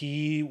 and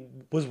he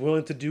was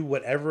willing to do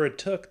whatever it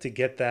took to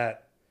get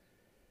that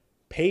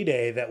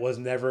payday that was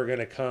never going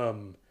to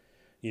come,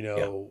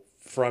 Yeah,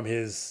 from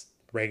his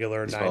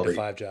regular he's nine to probably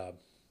five job.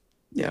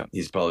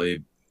 he's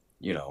probably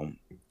you know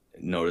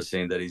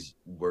noticing that he's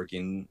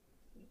working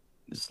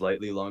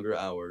slightly longer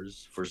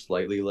hours for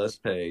slightly less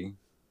pay,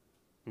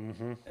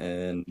 Hmm.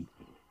 and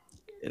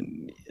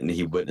and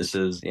he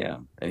witnesses, yeah,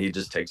 and he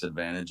just takes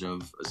advantage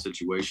of a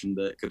situation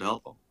that could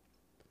help him.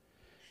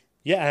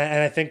 Yeah,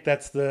 and I think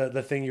that's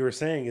the thing you were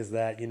saying is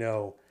that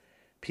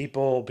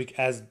people,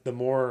 as the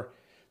more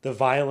the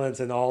violence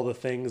and all the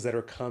things that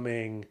are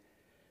coming,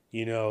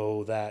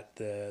 that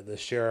the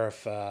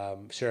sheriff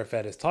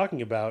Ed is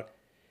talking about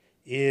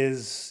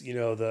is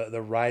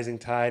the rising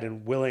tide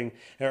and willing,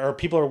 or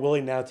people are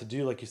willing now to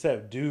do, like you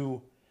said,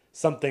 do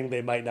something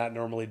they might not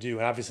normally do.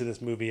 And obviously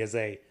this movie is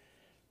a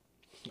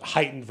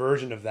heightened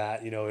version of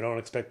that. We don't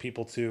expect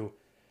people to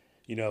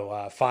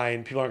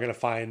find, people aren't going to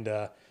find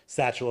a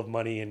satchel of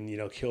money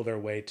and kill their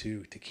way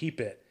to keep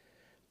it,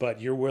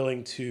 but you're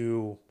willing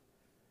to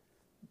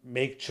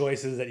make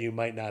choices that you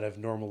might not have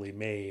normally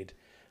made.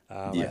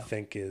 I Yeah,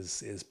 think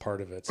is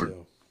part of it or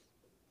too.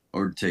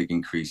 take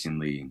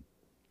increasingly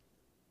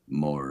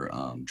more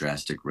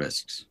drastic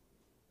risks.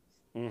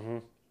 Mm-hmm.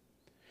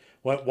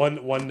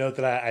 One note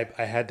that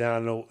I had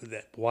down,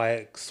 that why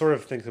I sort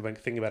of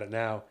thinking about it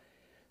now.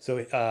 So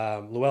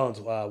Llewellyn's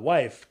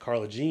wife,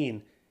 Carla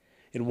Jean,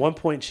 in one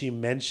point she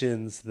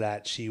mentions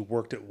that she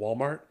worked at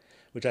Walmart,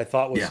 which I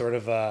thought was Yeah, sort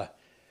of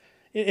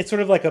it's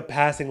sort of like a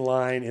passing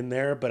line in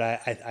there, but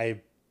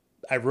I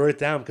wrote it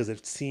down because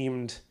it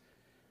seemed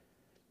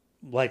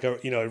like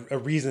a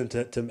reason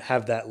to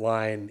have that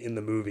line in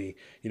the movie.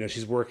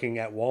 She's working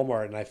at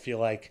Walmart, and I feel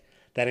like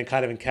that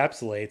kind of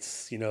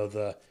encapsulates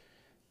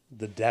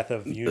the death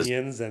of this,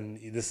 unions, and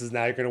this is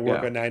now you're going to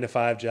work yeah, a 9 to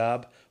 5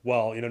 job.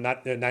 Well,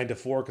 not 9 to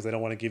 4 because they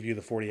don't want to give you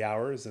the 40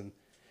 hours and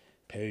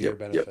pay you your yep,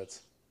 yep,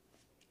 benefits.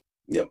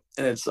 yep,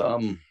 and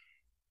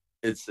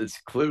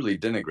it's clearly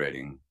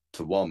denigrating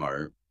to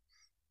Walmart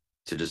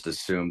to just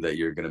assume that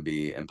you're going to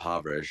be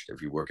impoverished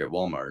if you work at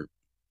Walmart,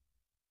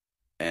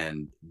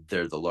 and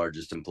they're the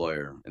largest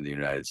employer in the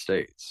United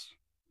States.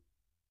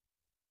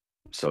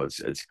 So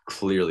it's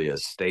clearly a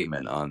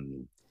statement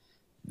on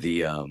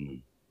the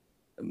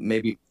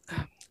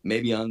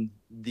maybe on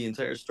the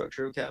entire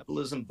structure of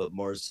capitalism, but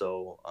more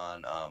so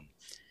on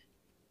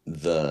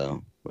the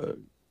uh,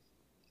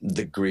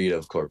 the greed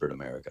of corporate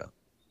America.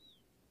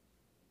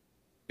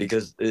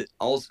 Because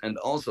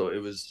also it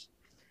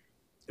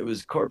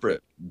was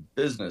corporate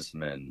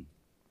businessmen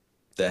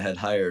that had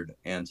hired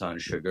Anton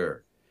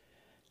Chigurh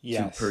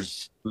to Yes,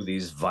 pursue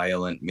these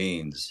violent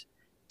means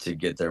to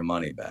get their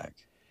money back.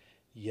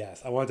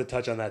 yes, I wanted to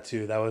touch on that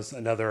too. That was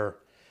another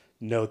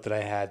note that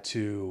I had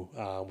too,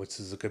 which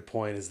is a good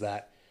point. Is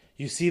that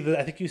I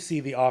think you see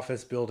the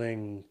office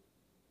building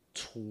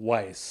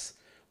twice.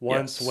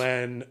 Once Yes,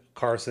 when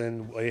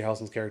Carson, Woody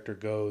Harrelson's character,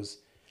 goes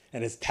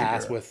and is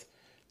tasked Chigurh, with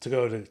to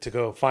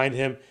go find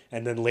him,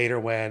 and then later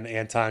when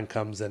Anton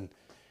comes and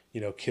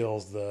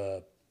kills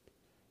the,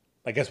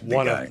 I guess, the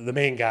one of guy, the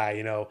main guy,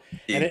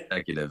 and the it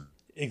executive.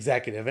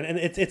 executive, and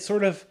it's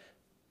sort of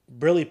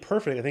really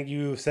perfect. I think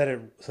you said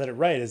it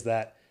right. Is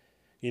that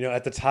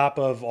at the top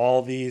of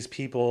all these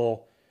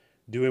people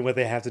doing what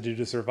they have to do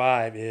to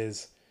survive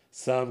is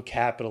some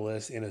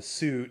capitalist in a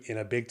suit in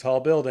a big tall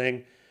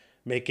building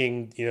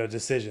making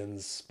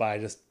decisions by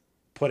just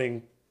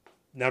putting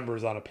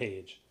numbers on a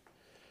page.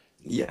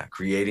 Yeah,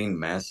 creating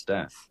mass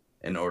death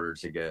in order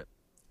to get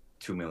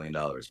 $2 million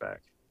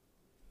back.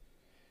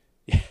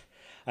 Yeah,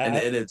 And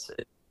I,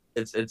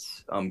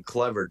 it's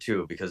clever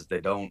too because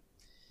they don't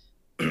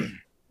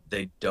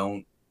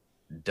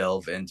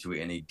delve into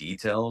any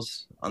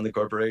details on the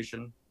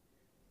corporation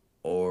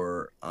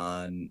or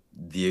on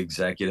the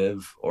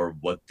executive or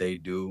what they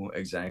do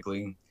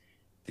exactly.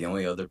 The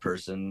only other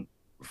person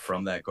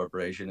from that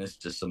corporation is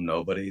just some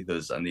nobody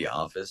that's in the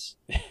office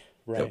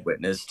that right,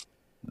 witnessed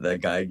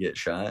that guy get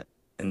shot.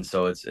 And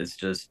so it's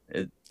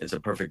a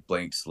perfect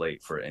blank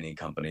slate for any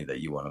company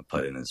that you want to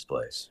put in its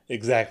place.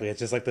 exactly. It's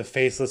just like the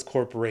faceless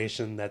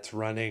corporation that's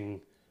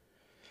running,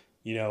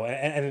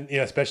 and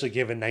especially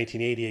given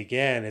 1980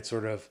 again, it's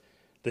sort of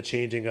the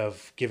changing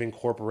of giving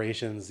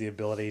corporations the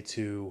ability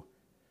to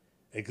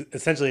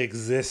essentially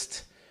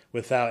exist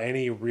without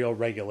any real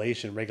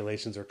regulation.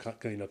 Regulations are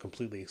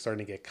completely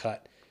starting to get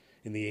cut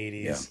in the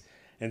Yeah. 80s.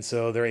 and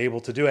so they're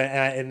able to do it,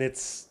 and it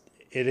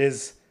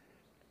is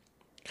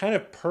kind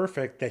of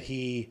perfect that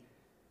he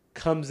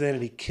comes in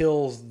and he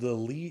kills the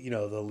lead,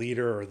 the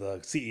leader or the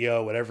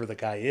CEO, whatever the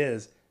guy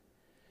is.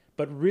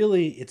 But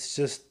really, it's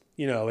just,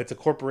 it's a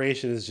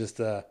corporation is just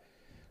a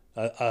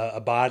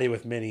body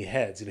with many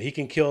heads. He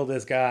can kill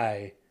this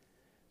guy,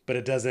 but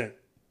it doesn't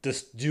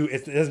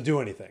do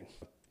anything.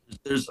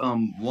 There's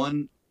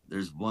one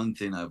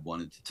thing I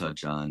wanted to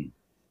touch on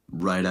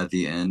right at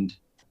the end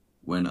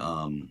when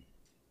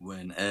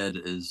Ed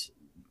is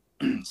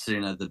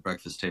sitting at the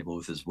breakfast table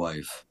with his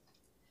wife,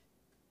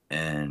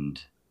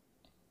 and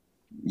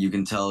you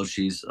can tell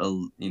she's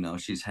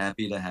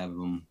happy to have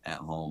him at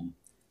home,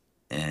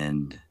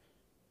 and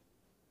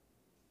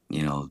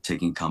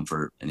taking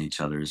comfort in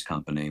each other's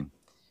company,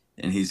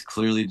 and he's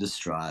clearly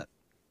distraught,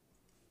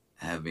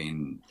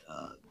 having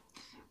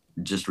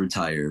just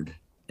retired,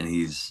 and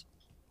he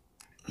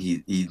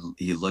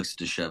looks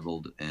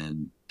disheveled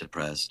and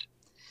depressed,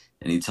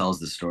 and he tells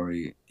the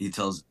story. He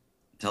tells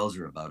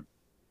her about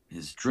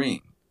his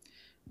dream,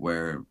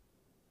 where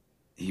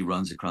he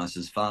runs across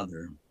his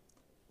father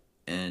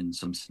in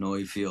some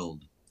snowy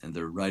field, and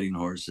they're riding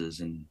horses,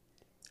 and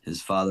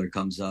his father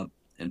comes up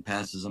and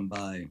passes him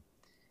by,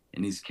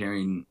 and he's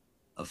carrying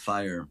a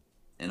fire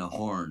and a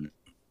horn,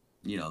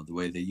 the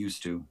way they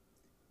used to.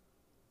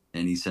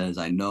 And he says,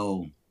 I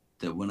know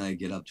that when I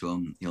get up to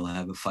him, he'll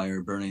have a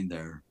fire burning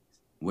there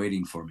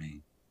waiting for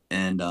me.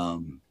 And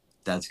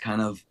that's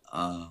kind of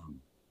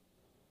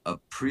a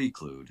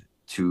prelude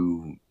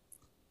to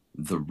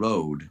the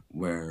road,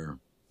 where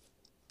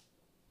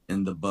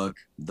in the book,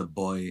 the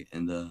boy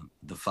and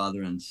the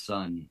father and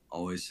son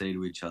always say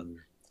to each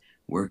other,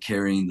 we're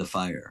carrying the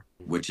fire,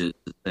 which is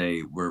to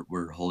say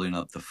we're holding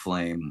up the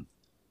flame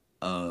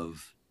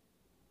of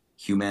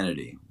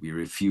humanity. We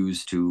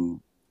refuse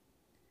to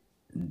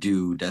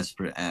do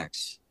desperate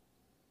acts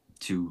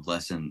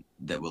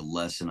that will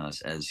lessen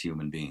us as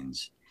human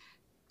beings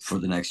for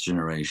the next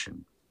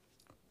generation.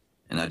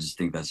 And I just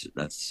think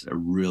that's a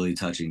really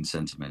touching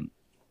sentiment.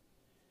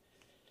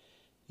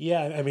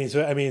 Yeah,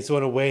 so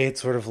in a way,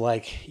 it's sort of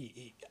like,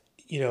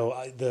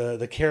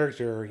 the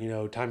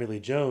character, Tommy Lee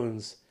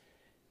Jones.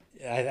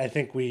 I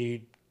think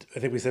we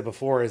said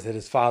before is that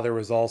his father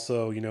was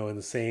also, in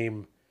the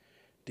same,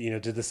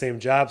 did the same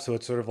job. So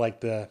it's sort of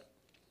like the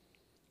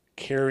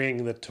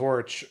carrying the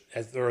torch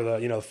or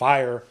the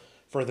fire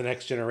for the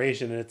next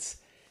generation. And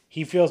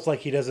he feels like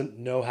he doesn't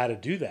know how to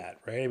do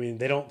that, right? I mean,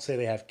 they don't say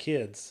they have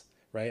kids,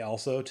 right?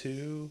 Also,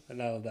 too, and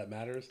none of that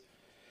matters.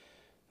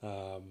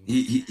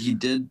 He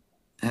did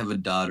have a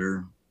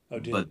daughter, Oh,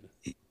 dude. but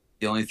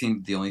the only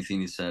thing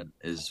he said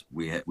is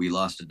we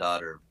lost a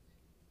daughter,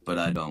 but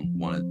I don't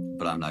want to.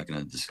 But I'm not going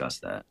to discuss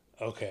that.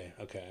 Okay,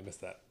 I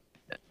missed that.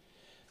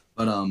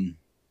 But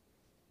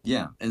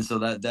yeah, and so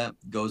that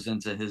goes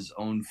into his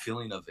own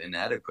feeling of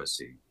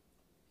inadequacy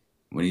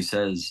when he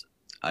says,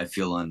 "I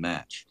feel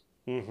unmatched,"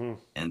 and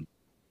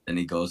then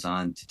he goes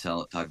on to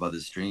talk about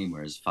this dream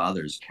where his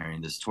father's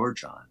carrying this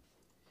torch on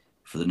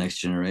for the next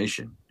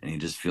generation, and he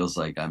just feels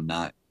like I'm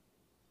not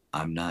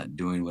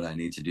doing what I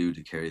need to do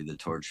to carry the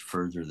torch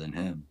further than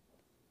him,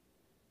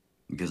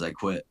 because I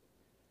quit,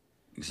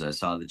 because I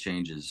saw the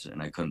changes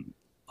and I couldn't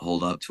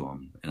hold up to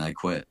them, and I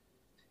quit.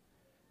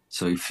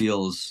 So he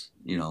feels,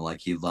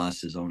 like he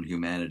lost his own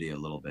humanity a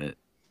little bit,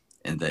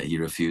 and that he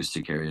refused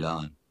to carry it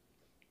on.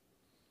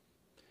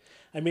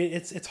 I mean,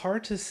 it's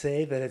hard to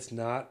say that it's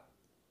not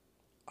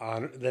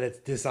that it's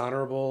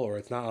dishonorable or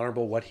it's not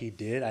honorable what he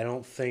did. I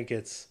don't think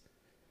it's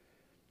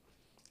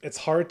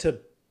hard to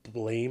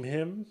blame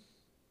him.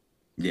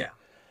 Yeah.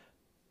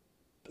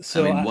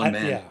 So one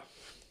man, yeah.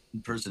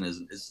 person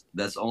is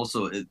that's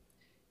also it.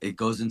 It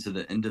goes into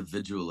the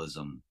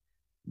individualism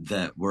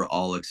that we're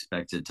all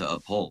expected to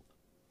uphold.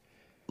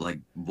 Like,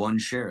 one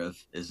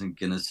sheriff isn't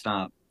going to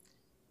stop,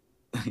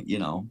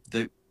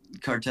 the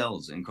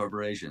cartels and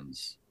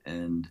corporations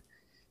and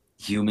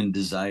human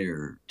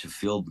desire to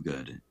feel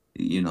good.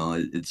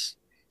 It's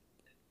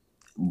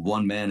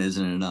one man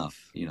isn't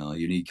enough.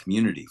 You need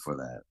community for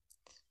that.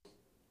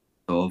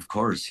 So of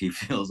course he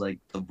feels like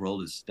the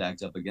world is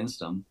stacked up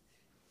against him,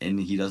 and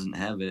he doesn't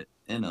have it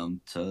in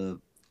him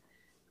to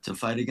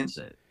fight against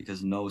it,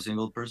 because no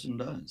single person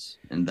does.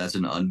 And that's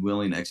an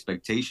unwilling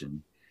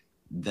expectation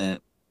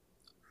that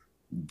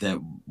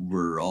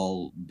we're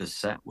all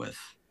beset with.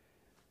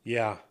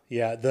 Yeah.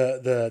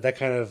 That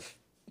kind of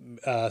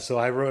so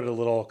I wrote a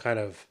little kind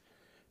of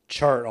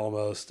chart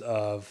almost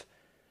of,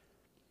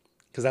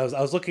 because I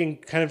was looking,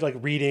 kind of like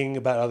reading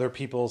about other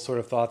people's sort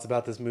of thoughts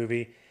about this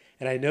movie,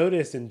 and I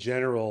noticed in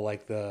general,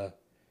 like, the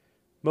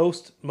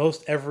most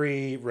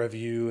every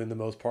review in the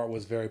most part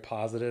was very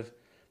positive.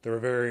 There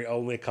were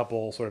only a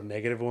couple sort of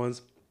negative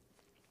ones.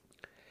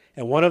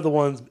 And one of the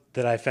ones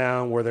that I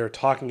found where they're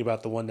talking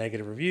about the one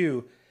negative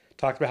review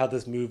talked about how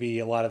this movie,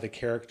 a lot of the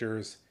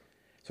characters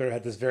sort of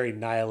had this very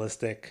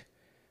nihilistic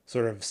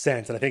sort of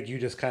sense. And I think you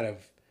just kind of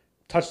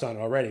touched on it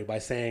already by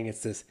saying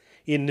it's this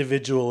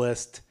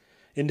individualistic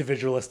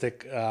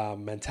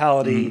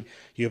mentality.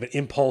 You have an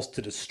impulse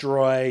to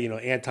destroy.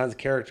 Anton's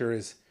character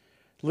is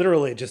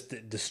literally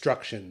just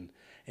destruction.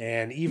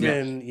 And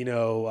Yeah, even,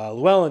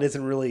 Llewellyn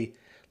isn't really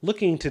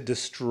looking to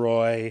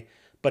destroy,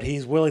 but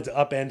he's willing to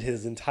upend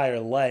his entire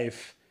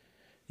life,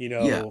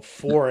 yeah.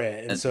 for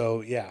it. And And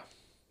so, yeah,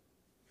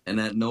 and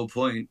at no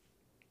point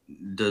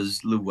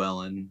does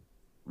Llewellyn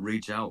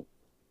reach out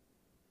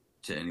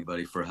to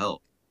anybody for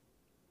help.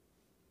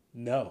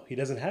 no, he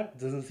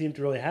doesn't seem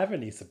to really have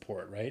any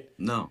support, right?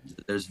 No,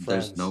 there's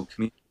Friends. no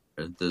community.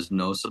 There's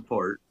no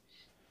support.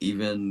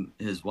 Even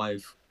his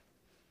wife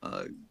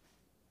uh,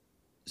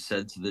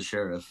 said to the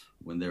sheriff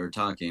when they were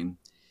talking,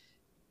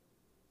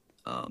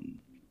 um,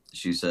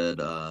 she said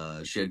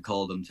she had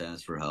called him to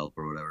ask for help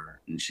or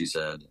whatever, and she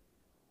said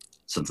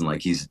something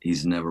like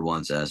he's never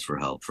once asked for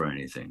help for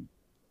anything,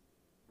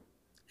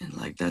 and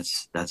like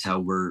that's how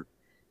we're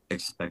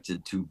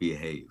expected to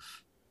behave.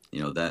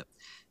 That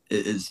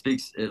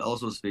it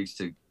also speaks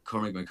to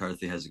Cormac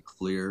McCarthy has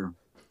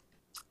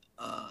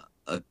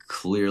a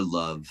clear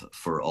love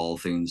for all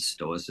things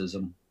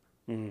stoicism.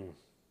 Mm.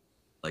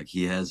 Like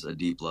he has a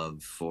deep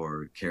love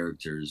for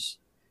characters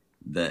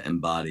that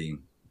embody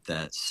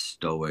that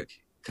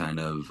stoic kind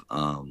of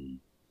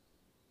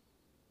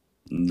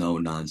no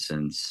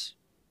nonsense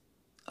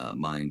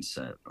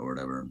mindset or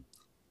whatever,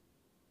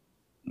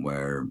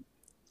 where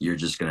you're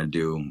just gonna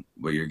do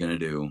what you're gonna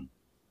do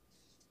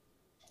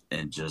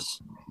and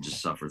just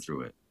suffer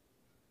through it.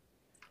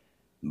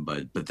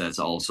 But that's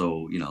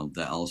also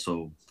that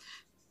also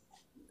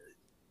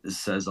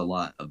says a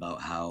lot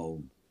about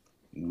how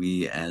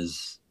we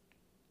as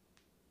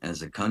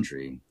a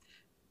country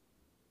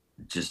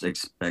just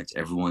expect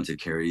everyone to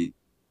carry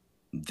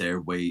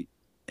their weight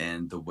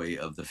and the weight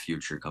of the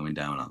future coming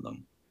down on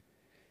them.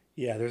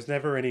 Yeah, there's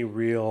never any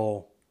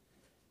real.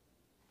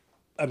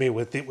 I mean,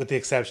 with the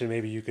exception,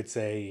 maybe you could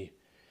say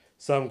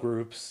some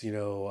groups,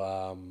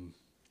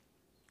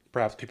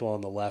 perhaps people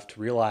on the left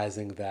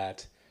realizing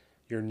that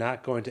you're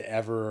not going to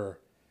ever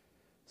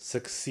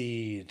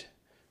succeed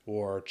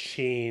or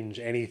change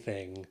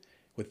anything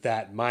with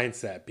that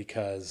mindset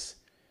because,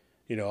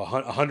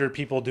 100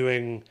 people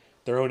doing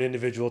their own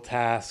individual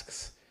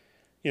tasks,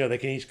 they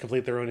can each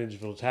complete their own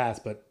individual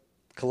tasks, but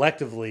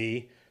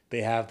collectively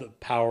they have the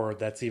power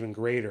that's even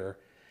greater.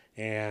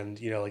 And,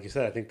 like you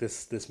said, I think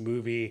this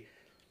movie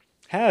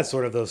has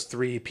sort of those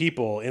three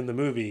people in the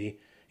movie: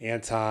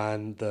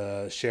 Anton,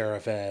 the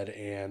sheriff Ed,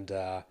 and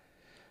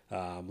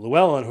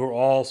Llewellyn, who are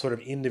all sort of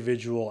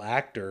individual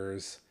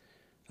actors.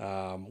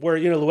 Where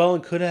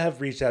Llewellyn could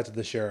have reached out to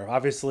the sheriff.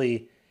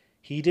 Obviously,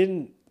 he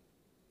didn't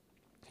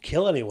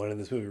kill anyone in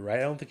this movie, right?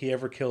 I don't think he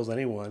ever kills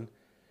anyone.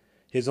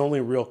 His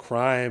only real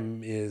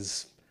crime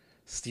is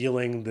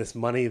stealing this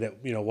money that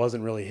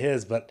wasn't really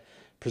his, but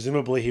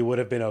presumably he would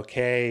have been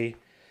okay.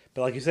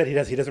 But like you said, he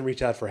doesn't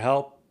reach out for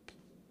help.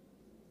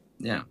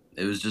 Yeah,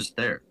 it was just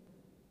there.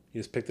 He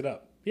just picked it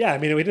up. Yeah, I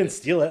mean, we didn't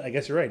steal it. I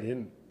guess you're right. He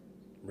didn't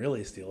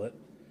really steal it.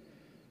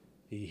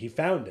 He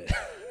found it.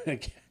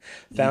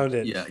 Found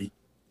it Yeah,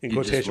 in he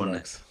just quotation wanted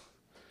to marks.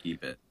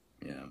 keep it.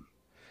 Yeah.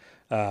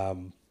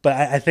 But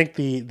I think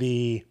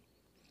the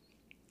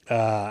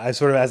I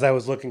sort of, as I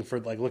was looking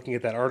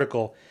at that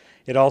article,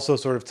 it also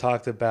sort of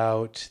talked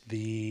about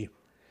the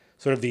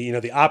sort of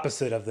the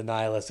opposite of the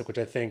nihilistic, which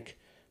I think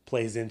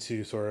plays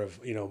into sort of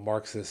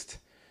Marxist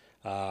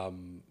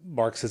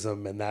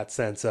Marxism in that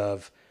sense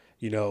of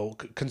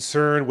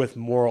concern with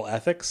moral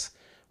ethics,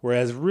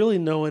 whereas really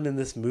no one in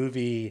this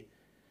movie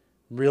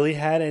really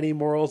had any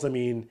morals. I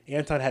mean,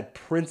 Anton had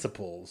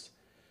principles,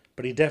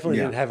 but he definitely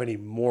Yeah. didn't have any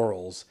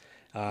morals.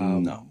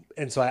 No.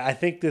 And so I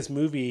think this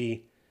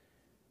movie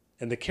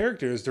and the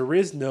characters, there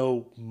is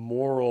no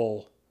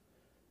moral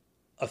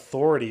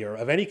authority or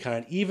of any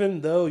kind,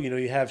 even though,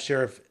 you have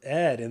Sheriff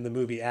Ed in the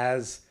movie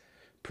as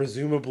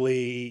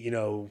presumably,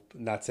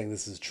 not saying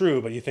this is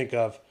true, but you think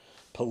of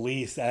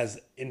police as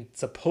in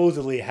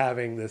supposedly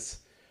having this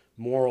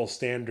moral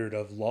standard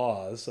of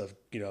laws of,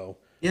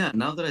 Yeah,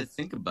 now that I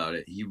think about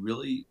it, he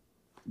really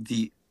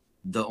the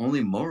the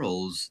only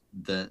morals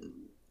that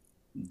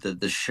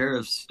the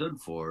sheriff stood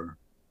for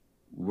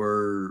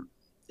were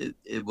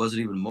it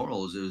wasn't even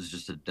morals, it was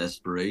just a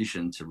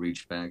desperation to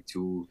reach back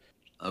to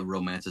a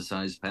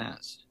romanticized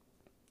past.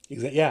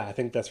 yeah, I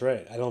think that's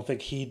right. I don't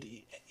think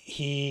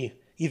he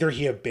either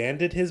he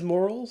abandoned his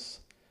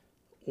morals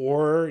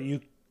or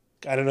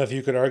I don't know if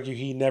you could argue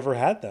he never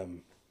had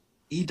them.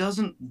 He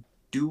doesn't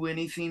do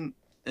anything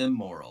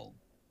immoral,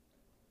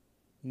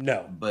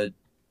 No. but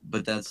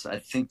that's I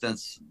think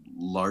that's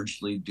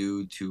largely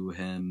due to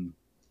him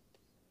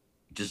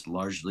just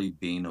largely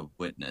being a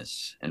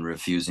witness and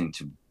refusing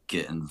to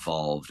get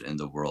involved in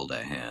the world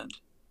at hand.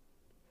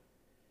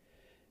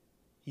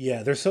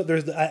 Yeah,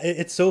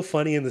 it's so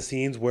funny in the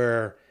scenes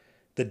where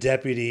the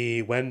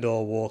deputy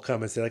Wendell will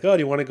come and say like, "Oh,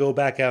 do you want to go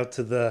back out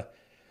to the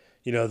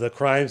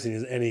crime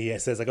scene?" And he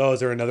says like, "Oh, is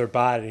there another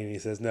body?" And he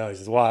says, "No." He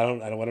says, "Well,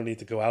 I don't need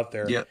to go out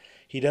there." Yep,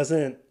 He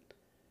doesn't.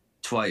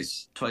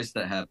 twice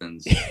that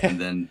happens, and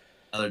then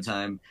another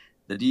time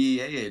the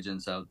DEA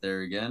agent's out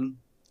there again.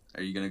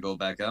 Are you gonna go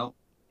back out?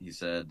 He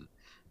said,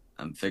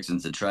 "I'm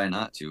fixing to try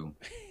not to."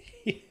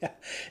 Yeah,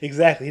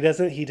 exactly.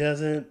 He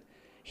doesn't.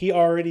 he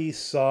already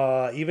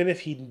saw, even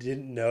if he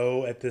didn't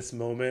know at this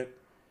moment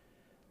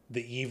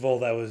the evil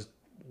that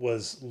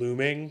was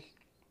looming,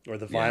 or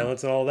the Yeah.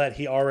 violence and all that,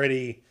 he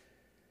already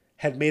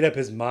had made up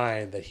his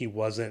mind that he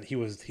was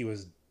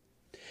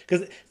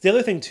because the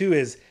other thing too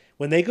is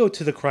when they go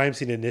to the crime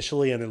scene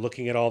initially and they're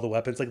looking at all the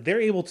weapons, like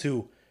they're able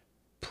to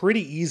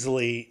pretty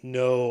easily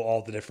know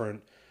all the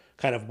different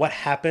kind of what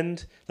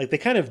happened. Like they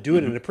kind of do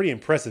it Hmm. in a pretty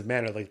impressive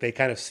manner. Like they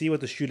kind of see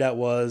what the shootout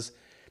was.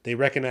 They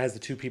recognize the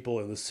two people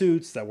in the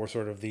suits that were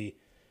sort of the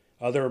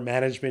other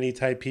management-y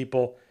type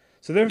people.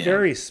 So they're Yeah.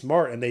 very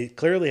smart, and they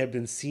clearly have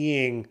been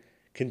seeing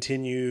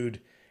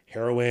continued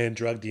heroin,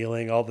 drug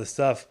dealing, all this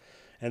stuff,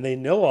 and they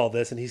know all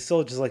this. And he's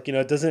still just like,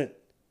 it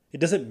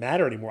doesn't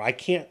matter anymore. I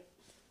can't.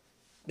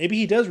 Maybe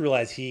he does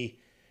realize he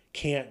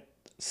can't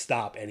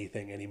stop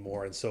anything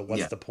anymore, and so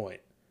what's Yeah. the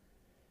point?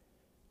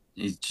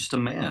 He's just a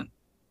man.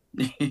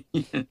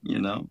 you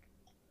know.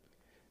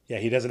 Yeah,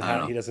 he doesn't I don't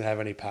have know. he doesn't have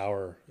any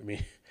power. I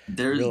mean,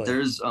 really.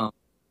 There's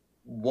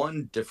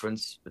one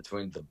difference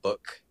between the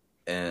book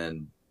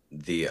and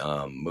the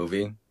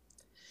movie,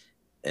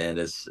 and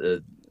it's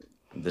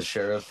the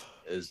sheriff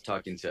is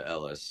talking to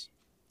Ellis,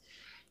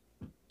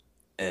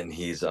 and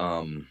he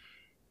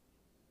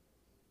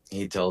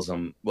tells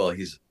him, well,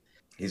 he's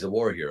a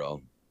war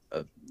hero.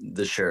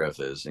 The sheriff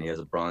is, and he has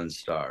a bronze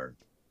star,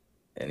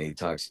 and he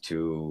talks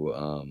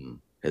to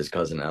his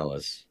cousin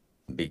Ellis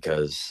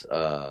because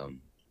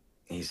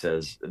he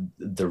says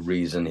the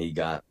reason he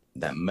got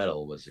that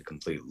medal was a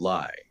complete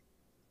lie.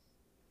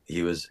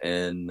 He was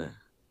in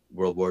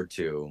World War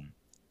II,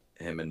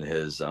 him and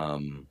his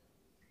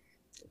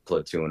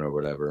platoon or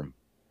whatever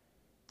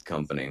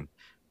company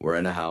were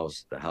in a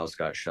house. The house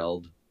got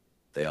shelled.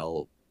 They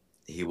all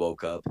He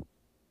woke up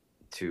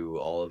to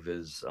all of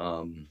his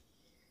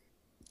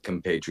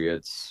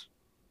compatriots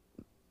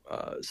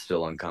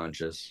still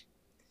unconscious.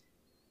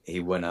 He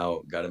went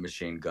out, got a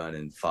machine gun,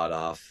 and fought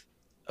off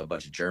a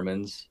bunch of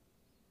Germans.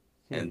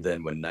 Hmm. And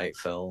then when night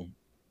fell,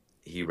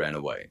 he ran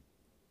away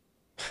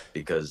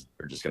because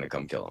they're just going to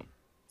come kill him.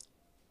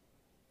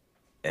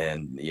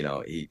 And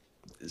the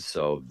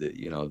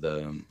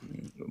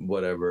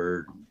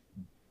whatever,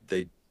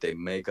 they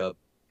make up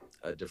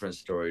a different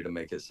story to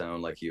make it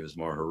sound like he was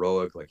more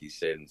heroic, like he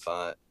stayed and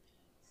fought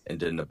and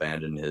didn't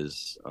abandon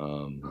his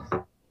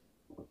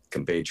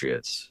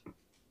compatriots.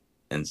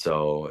 And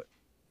so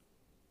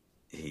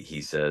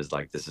he says,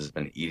 like, this has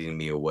been eating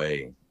me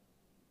away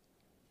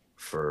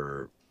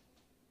for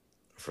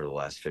the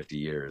last 50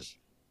 years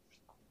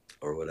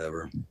or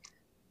whatever.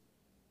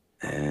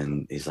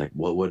 And he's like,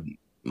 what would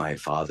my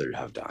father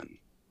have done?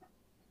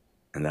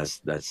 And that's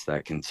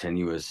that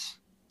continuous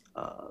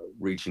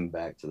reaching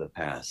back to the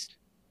past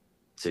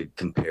to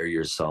compare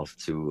yourself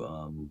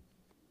to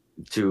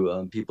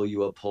people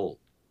you uphold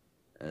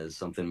as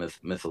something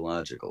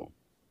mythological.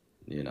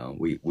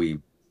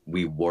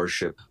 We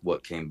worship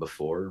what came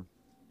before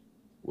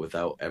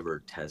without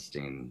ever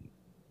testing,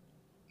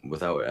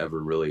 without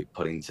ever really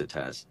putting to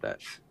test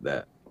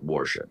that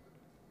worship.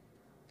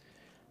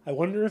 I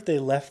wonder if they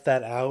left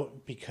that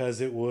out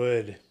because it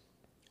would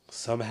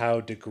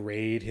somehow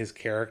degrade his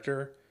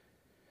character.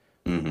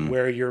 Mm-hmm.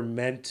 Where you're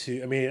meant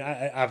to, I mean,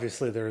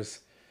 obviously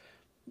there's,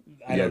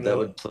 I Yeah, don't that know,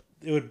 would play.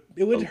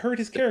 it would hurt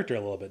his character a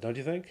little bit, don't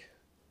you think?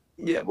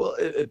 Yeah, well,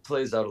 it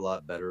plays out a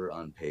lot better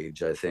on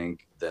page, I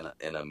think, than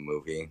in a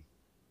movie,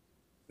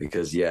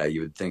 because yeah,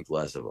 you would think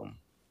less of him,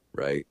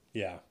 right?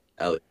 Yeah.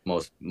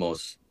 Most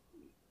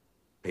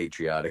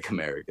patriotic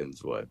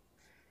Americans would.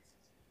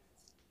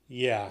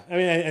 Yeah, I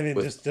mean,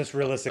 With just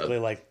realistically,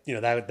 like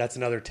that's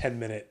another 10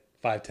 minute,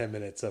 5-10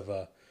 minutes of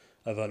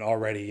an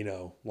already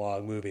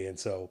long movie, and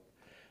so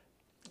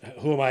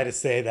who am I to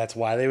say that's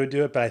why they would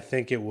do it? But I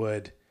think it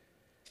would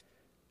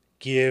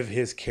give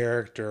his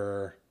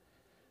character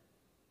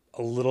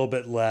a little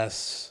bit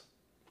less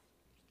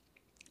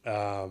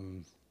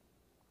um,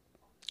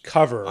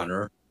 cover.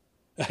 honor,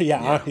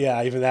 Yeah, yeah,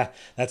 yeah, even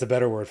that's a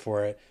better word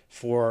for it.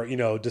 For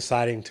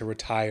deciding to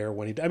retire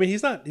when he. I mean,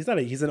 he's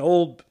an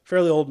old,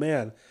 fairly old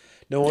man.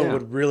 No one yeah,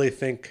 would really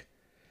think,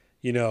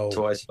 you know.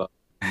 twice about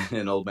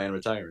an old man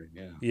retiring.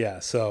 Yeah, Yeah,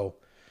 so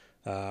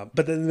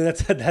but then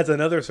that's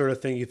another sort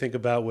of thing you think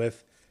about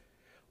with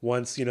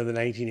once the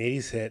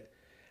 1980s hit.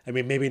 I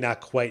mean, maybe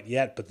not quite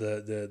yet, but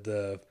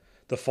the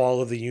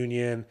fall of the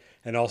union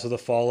and also the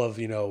fall of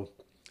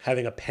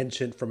having a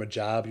penchant from a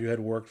job you had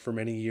worked for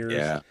many years.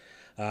 yeah,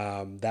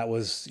 That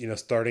was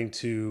starting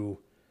to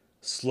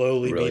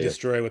slowly be really,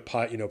 destroyed with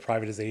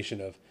privatization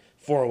of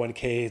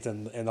 401ks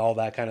and all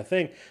that kind of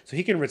thing. So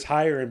he can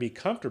retire and be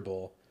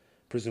comfortable,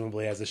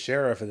 presumably as a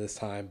sheriff at this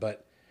time,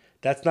 but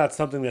that's not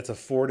something that's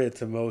afforded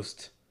to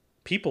most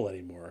people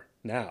anymore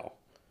now.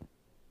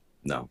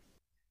 no,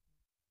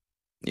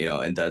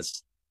 and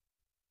that's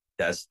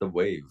the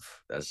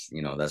wave. That's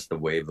the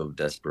wave of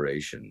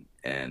desperation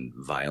and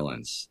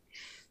violence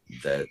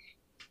that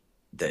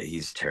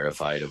he's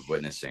terrified of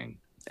witnessing,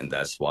 and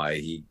that's why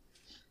he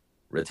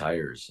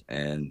retires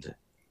and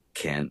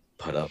can't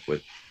put up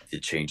with the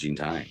changing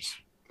times,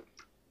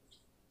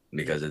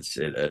 because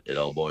it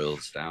all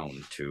boils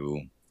down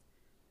to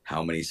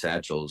how many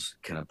satchels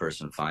can a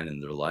person find in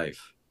their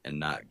life and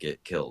not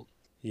get killed?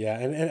 Yeah,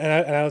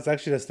 and I was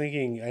actually just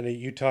thinking. I know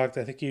you talked.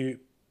 I think you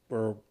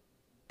or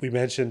we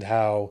mentioned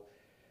how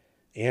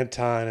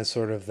Anton is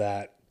sort of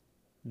that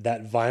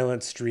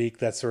violent streak,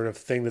 that sort of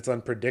thing that's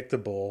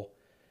unpredictable.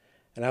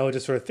 And I was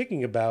just sort of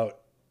thinking about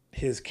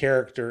his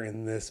character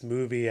in this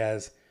movie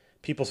as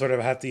people sort of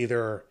have to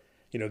either,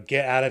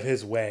 get out of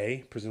his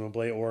way,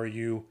 presumably, or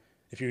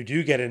if you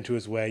do get into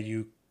his way,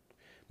 you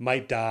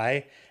might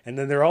die. And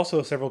then there are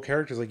also several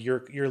characters like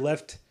you're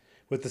left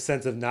with the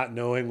sense of not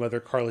knowing whether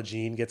Carla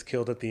Jean gets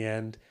killed at the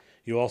end.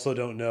 You also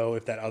don't know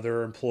if that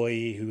other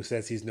employee who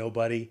says he's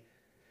nobody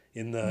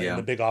in the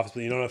Yeah. big office,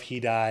 but you don't know if he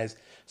dies.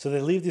 So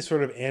they leave this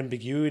sort of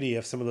ambiguity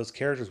of some of those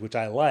characters, which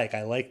I like.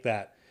 I like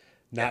that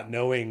Yeah. not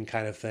knowing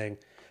kind of thing.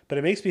 But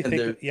it makes me And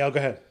think. there, Yeah, go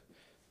ahead.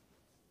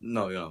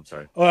 no, I'm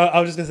sorry. Well, I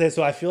was just gonna say.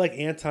 So I feel like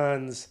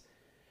Anton's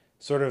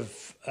sort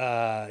of,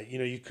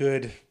 you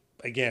could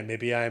again.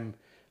 Maybe I'm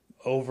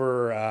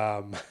over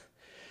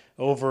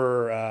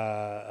over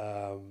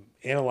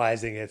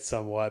analyzing it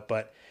somewhat,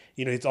 but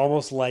it's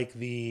almost like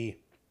the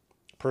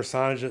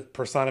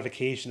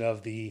personification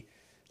of the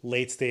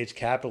late stage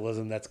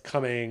capitalism that's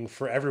coming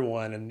for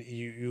everyone, and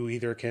you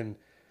either can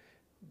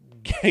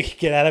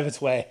get out of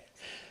its way.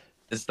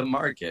 It's the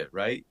market,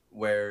 right?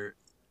 Where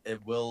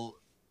it will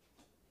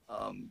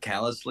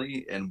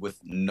callously and with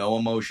no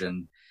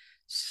emotion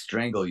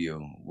strangle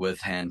you with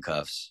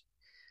handcuffs.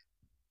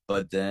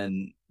 But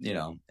then,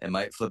 it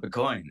might flip a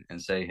coin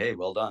and say, hey,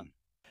 well done.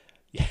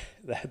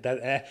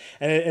 Yeah,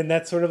 and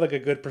that's sort of like a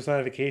good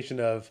personification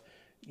of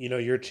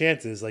your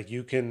chances. Like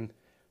you could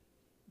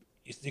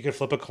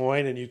flip a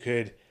coin and you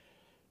could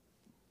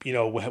when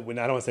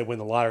I don't want to say win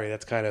the lottery,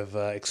 that's kind of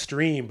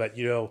extreme, but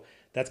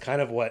that's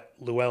kind of what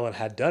Llewellyn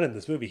had done in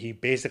this movie. He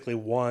basically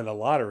won a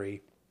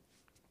lottery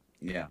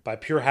Yeah. by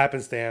pure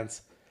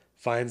happenstance,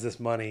 finds this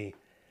money,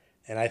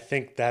 and I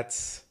think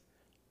that's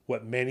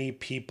what many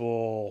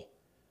people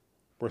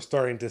were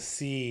starting to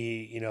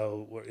see.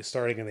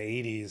 Starting in the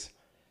 '80s,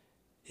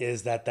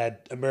 is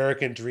that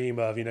American dream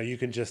of you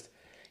can just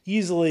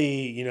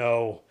easily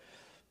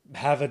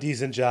have a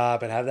decent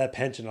job and have that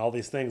pension, all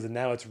these things, and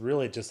now it's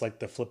really just like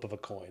the flip of a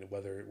coin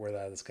where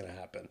that is going to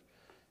happen.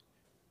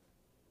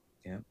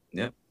 Yeah.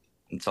 Yeah.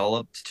 It's all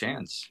up to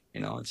chance.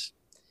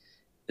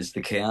 It's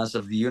the chaos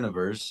of the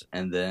universe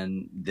and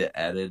then the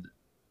added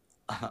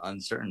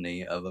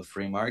uncertainty of a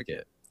free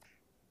market.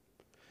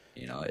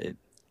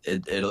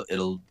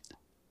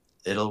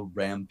 It'll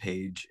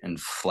rampage and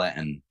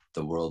flatten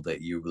the world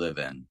that you live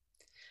in,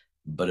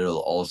 but it'll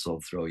also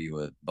throw you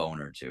a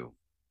bone or two,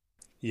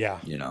 Yeah.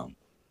 you know,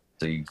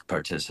 so you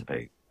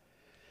participate.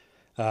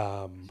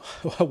 Um,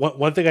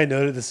 one thing I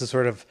noted, this is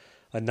sort of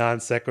a non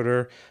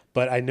sequitur,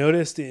 but I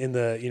noticed in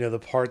the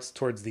parts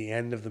towards the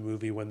end of the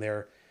movie when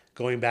they're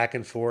going back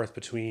and forth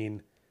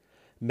between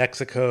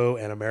Mexico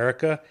and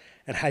America,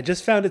 and I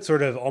just found it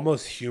sort of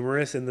almost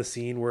humorous in the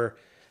scene where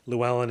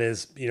Llewellyn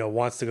is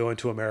wants to go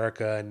into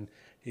America, and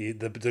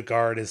the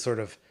guard is sort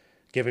of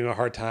giving him a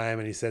hard time,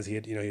 and he says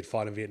he'd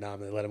fought in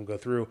Vietnam and they let him go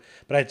through.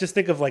 But I just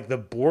think of like the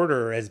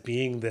border as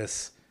being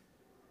this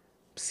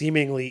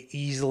seemingly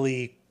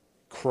easily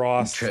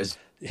crossed.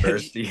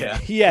 First, yeah.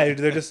 Yeah,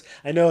 they're just.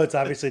 I know it's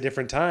obviously a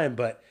different time,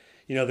 but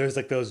there's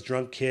like those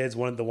drunk kids.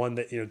 One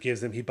that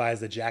gives him. He buys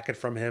the jacket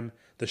from him,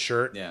 the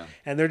shirt, Yeah.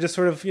 and they're just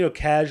sort of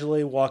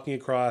casually walking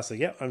across. Like,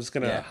 yeah, I'm just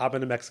gonna Yeah. hop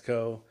into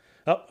Mexico.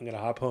 Oh, I'm gonna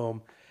hop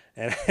home,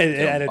 and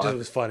They don't and it just walk.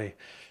 was funny.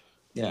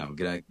 Yeah, I'm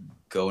gonna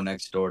go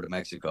next door to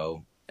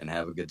Mexico and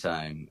have a good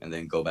time and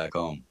then go back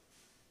home.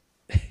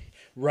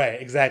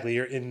 Right, exactly.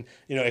 You're in,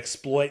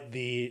 exploit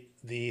the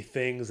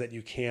things that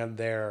you can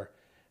there,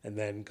 and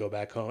then go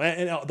back home.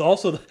 And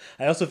also,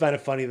 I also found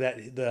it funny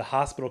that the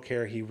hospital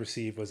care he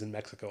received was in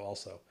Mexico.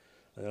 Also,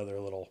 I know they're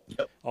a little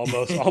Yep.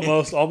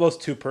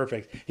 almost too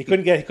perfect. He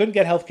couldn't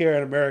get health care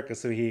in America,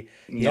 so he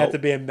had to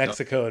Nope. be in Nope.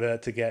 Mexico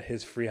to get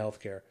his free health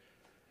care.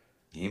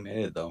 He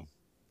made it though.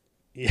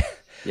 Yeah,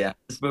 Yeah,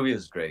 this movie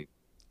is great.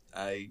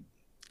 I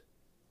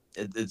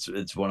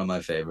it's one of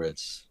my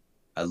favorites.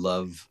 I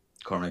love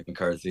Cormac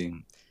McCarthy.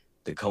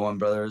 The Coen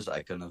brothers,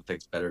 I couldn't have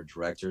picked better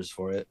directors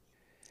for it.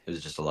 It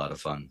was just a lot of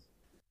fun.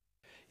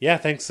 yeah.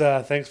 Thanks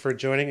for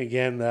joining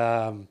again,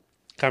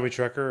 Commie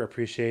Trucker.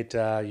 Appreciate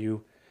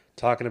you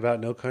talking about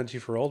No Country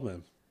for Old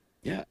Men.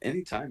 Yeah,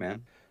 anytime,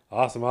 man.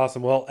 Awesome,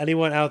 awesome. Well,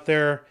 anyone out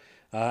there,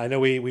 I know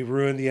we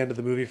ruined the end of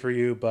the movie for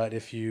you, but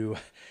if you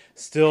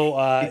still,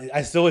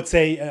 I still would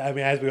say, I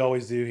mean, as we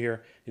always do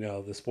here,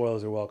 the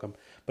spoilers are welcome.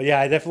 But yeah,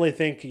 I definitely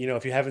think,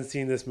 if you haven't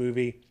seen this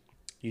movie,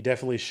 you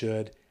definitely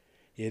should.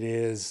 It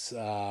is,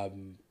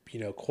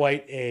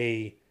 quite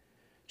a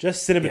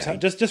just Yeah.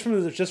 just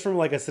from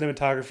like a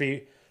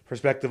cinematography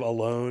perspective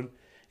alone,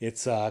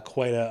 it's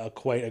quite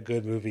a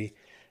good movie.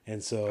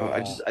 And Oh,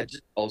 so, I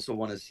just also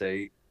want to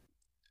say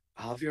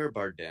Javier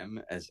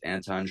Bardem as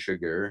Anton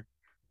Chigurh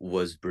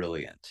was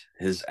brilliant.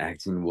 His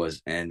acting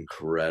was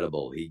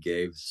incredible. He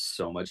gave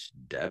so much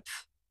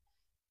depth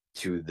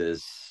to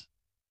this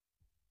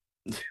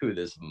to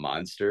this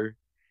monster.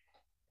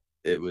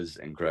 It was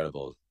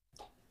incredible.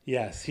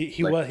 Yes,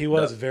 he Like,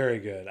 was very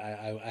good.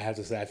 I have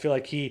to say, I feel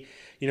like I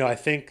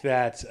think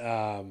that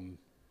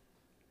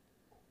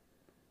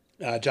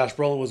Josh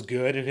Brolin was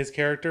good in his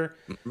character,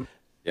 mhm.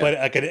 Yeah, but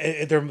like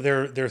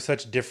they're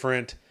such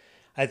different.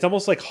 It's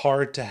almost like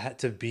hard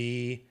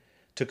to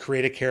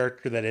create a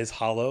character that is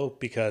hollow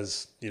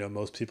because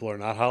most people are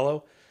not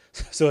hollow,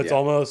 so it's yeah.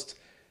 almost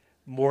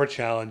more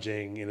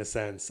challenging in a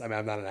sense. I mean,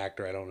 I'm not an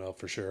actor, I don't know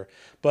for sure,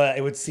 but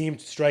it would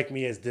strike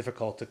me as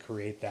difficult to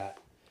create that.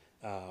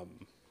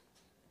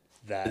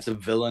 It's That a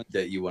villain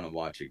that you want to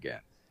watch again,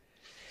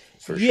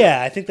 for sure.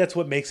 Yeah, I think that's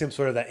what makes him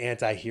sort of the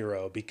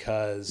anti-hero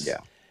because Yeah.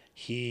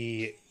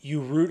 you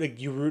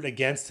root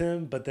against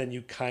him, but then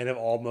you kind of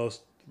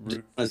almost Just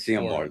root want to see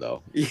him for more him.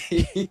 though.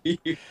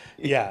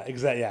 Yeah,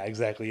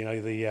 exactly.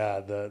 The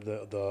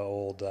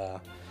old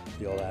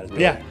adage.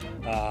 Right.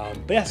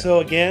 But yeah. So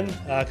again,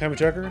 Commie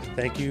Trucker,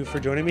 thank you for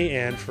joining me,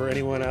 and for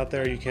anyone out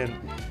there, you can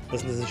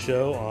listen to the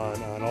show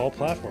on all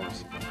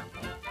platforms.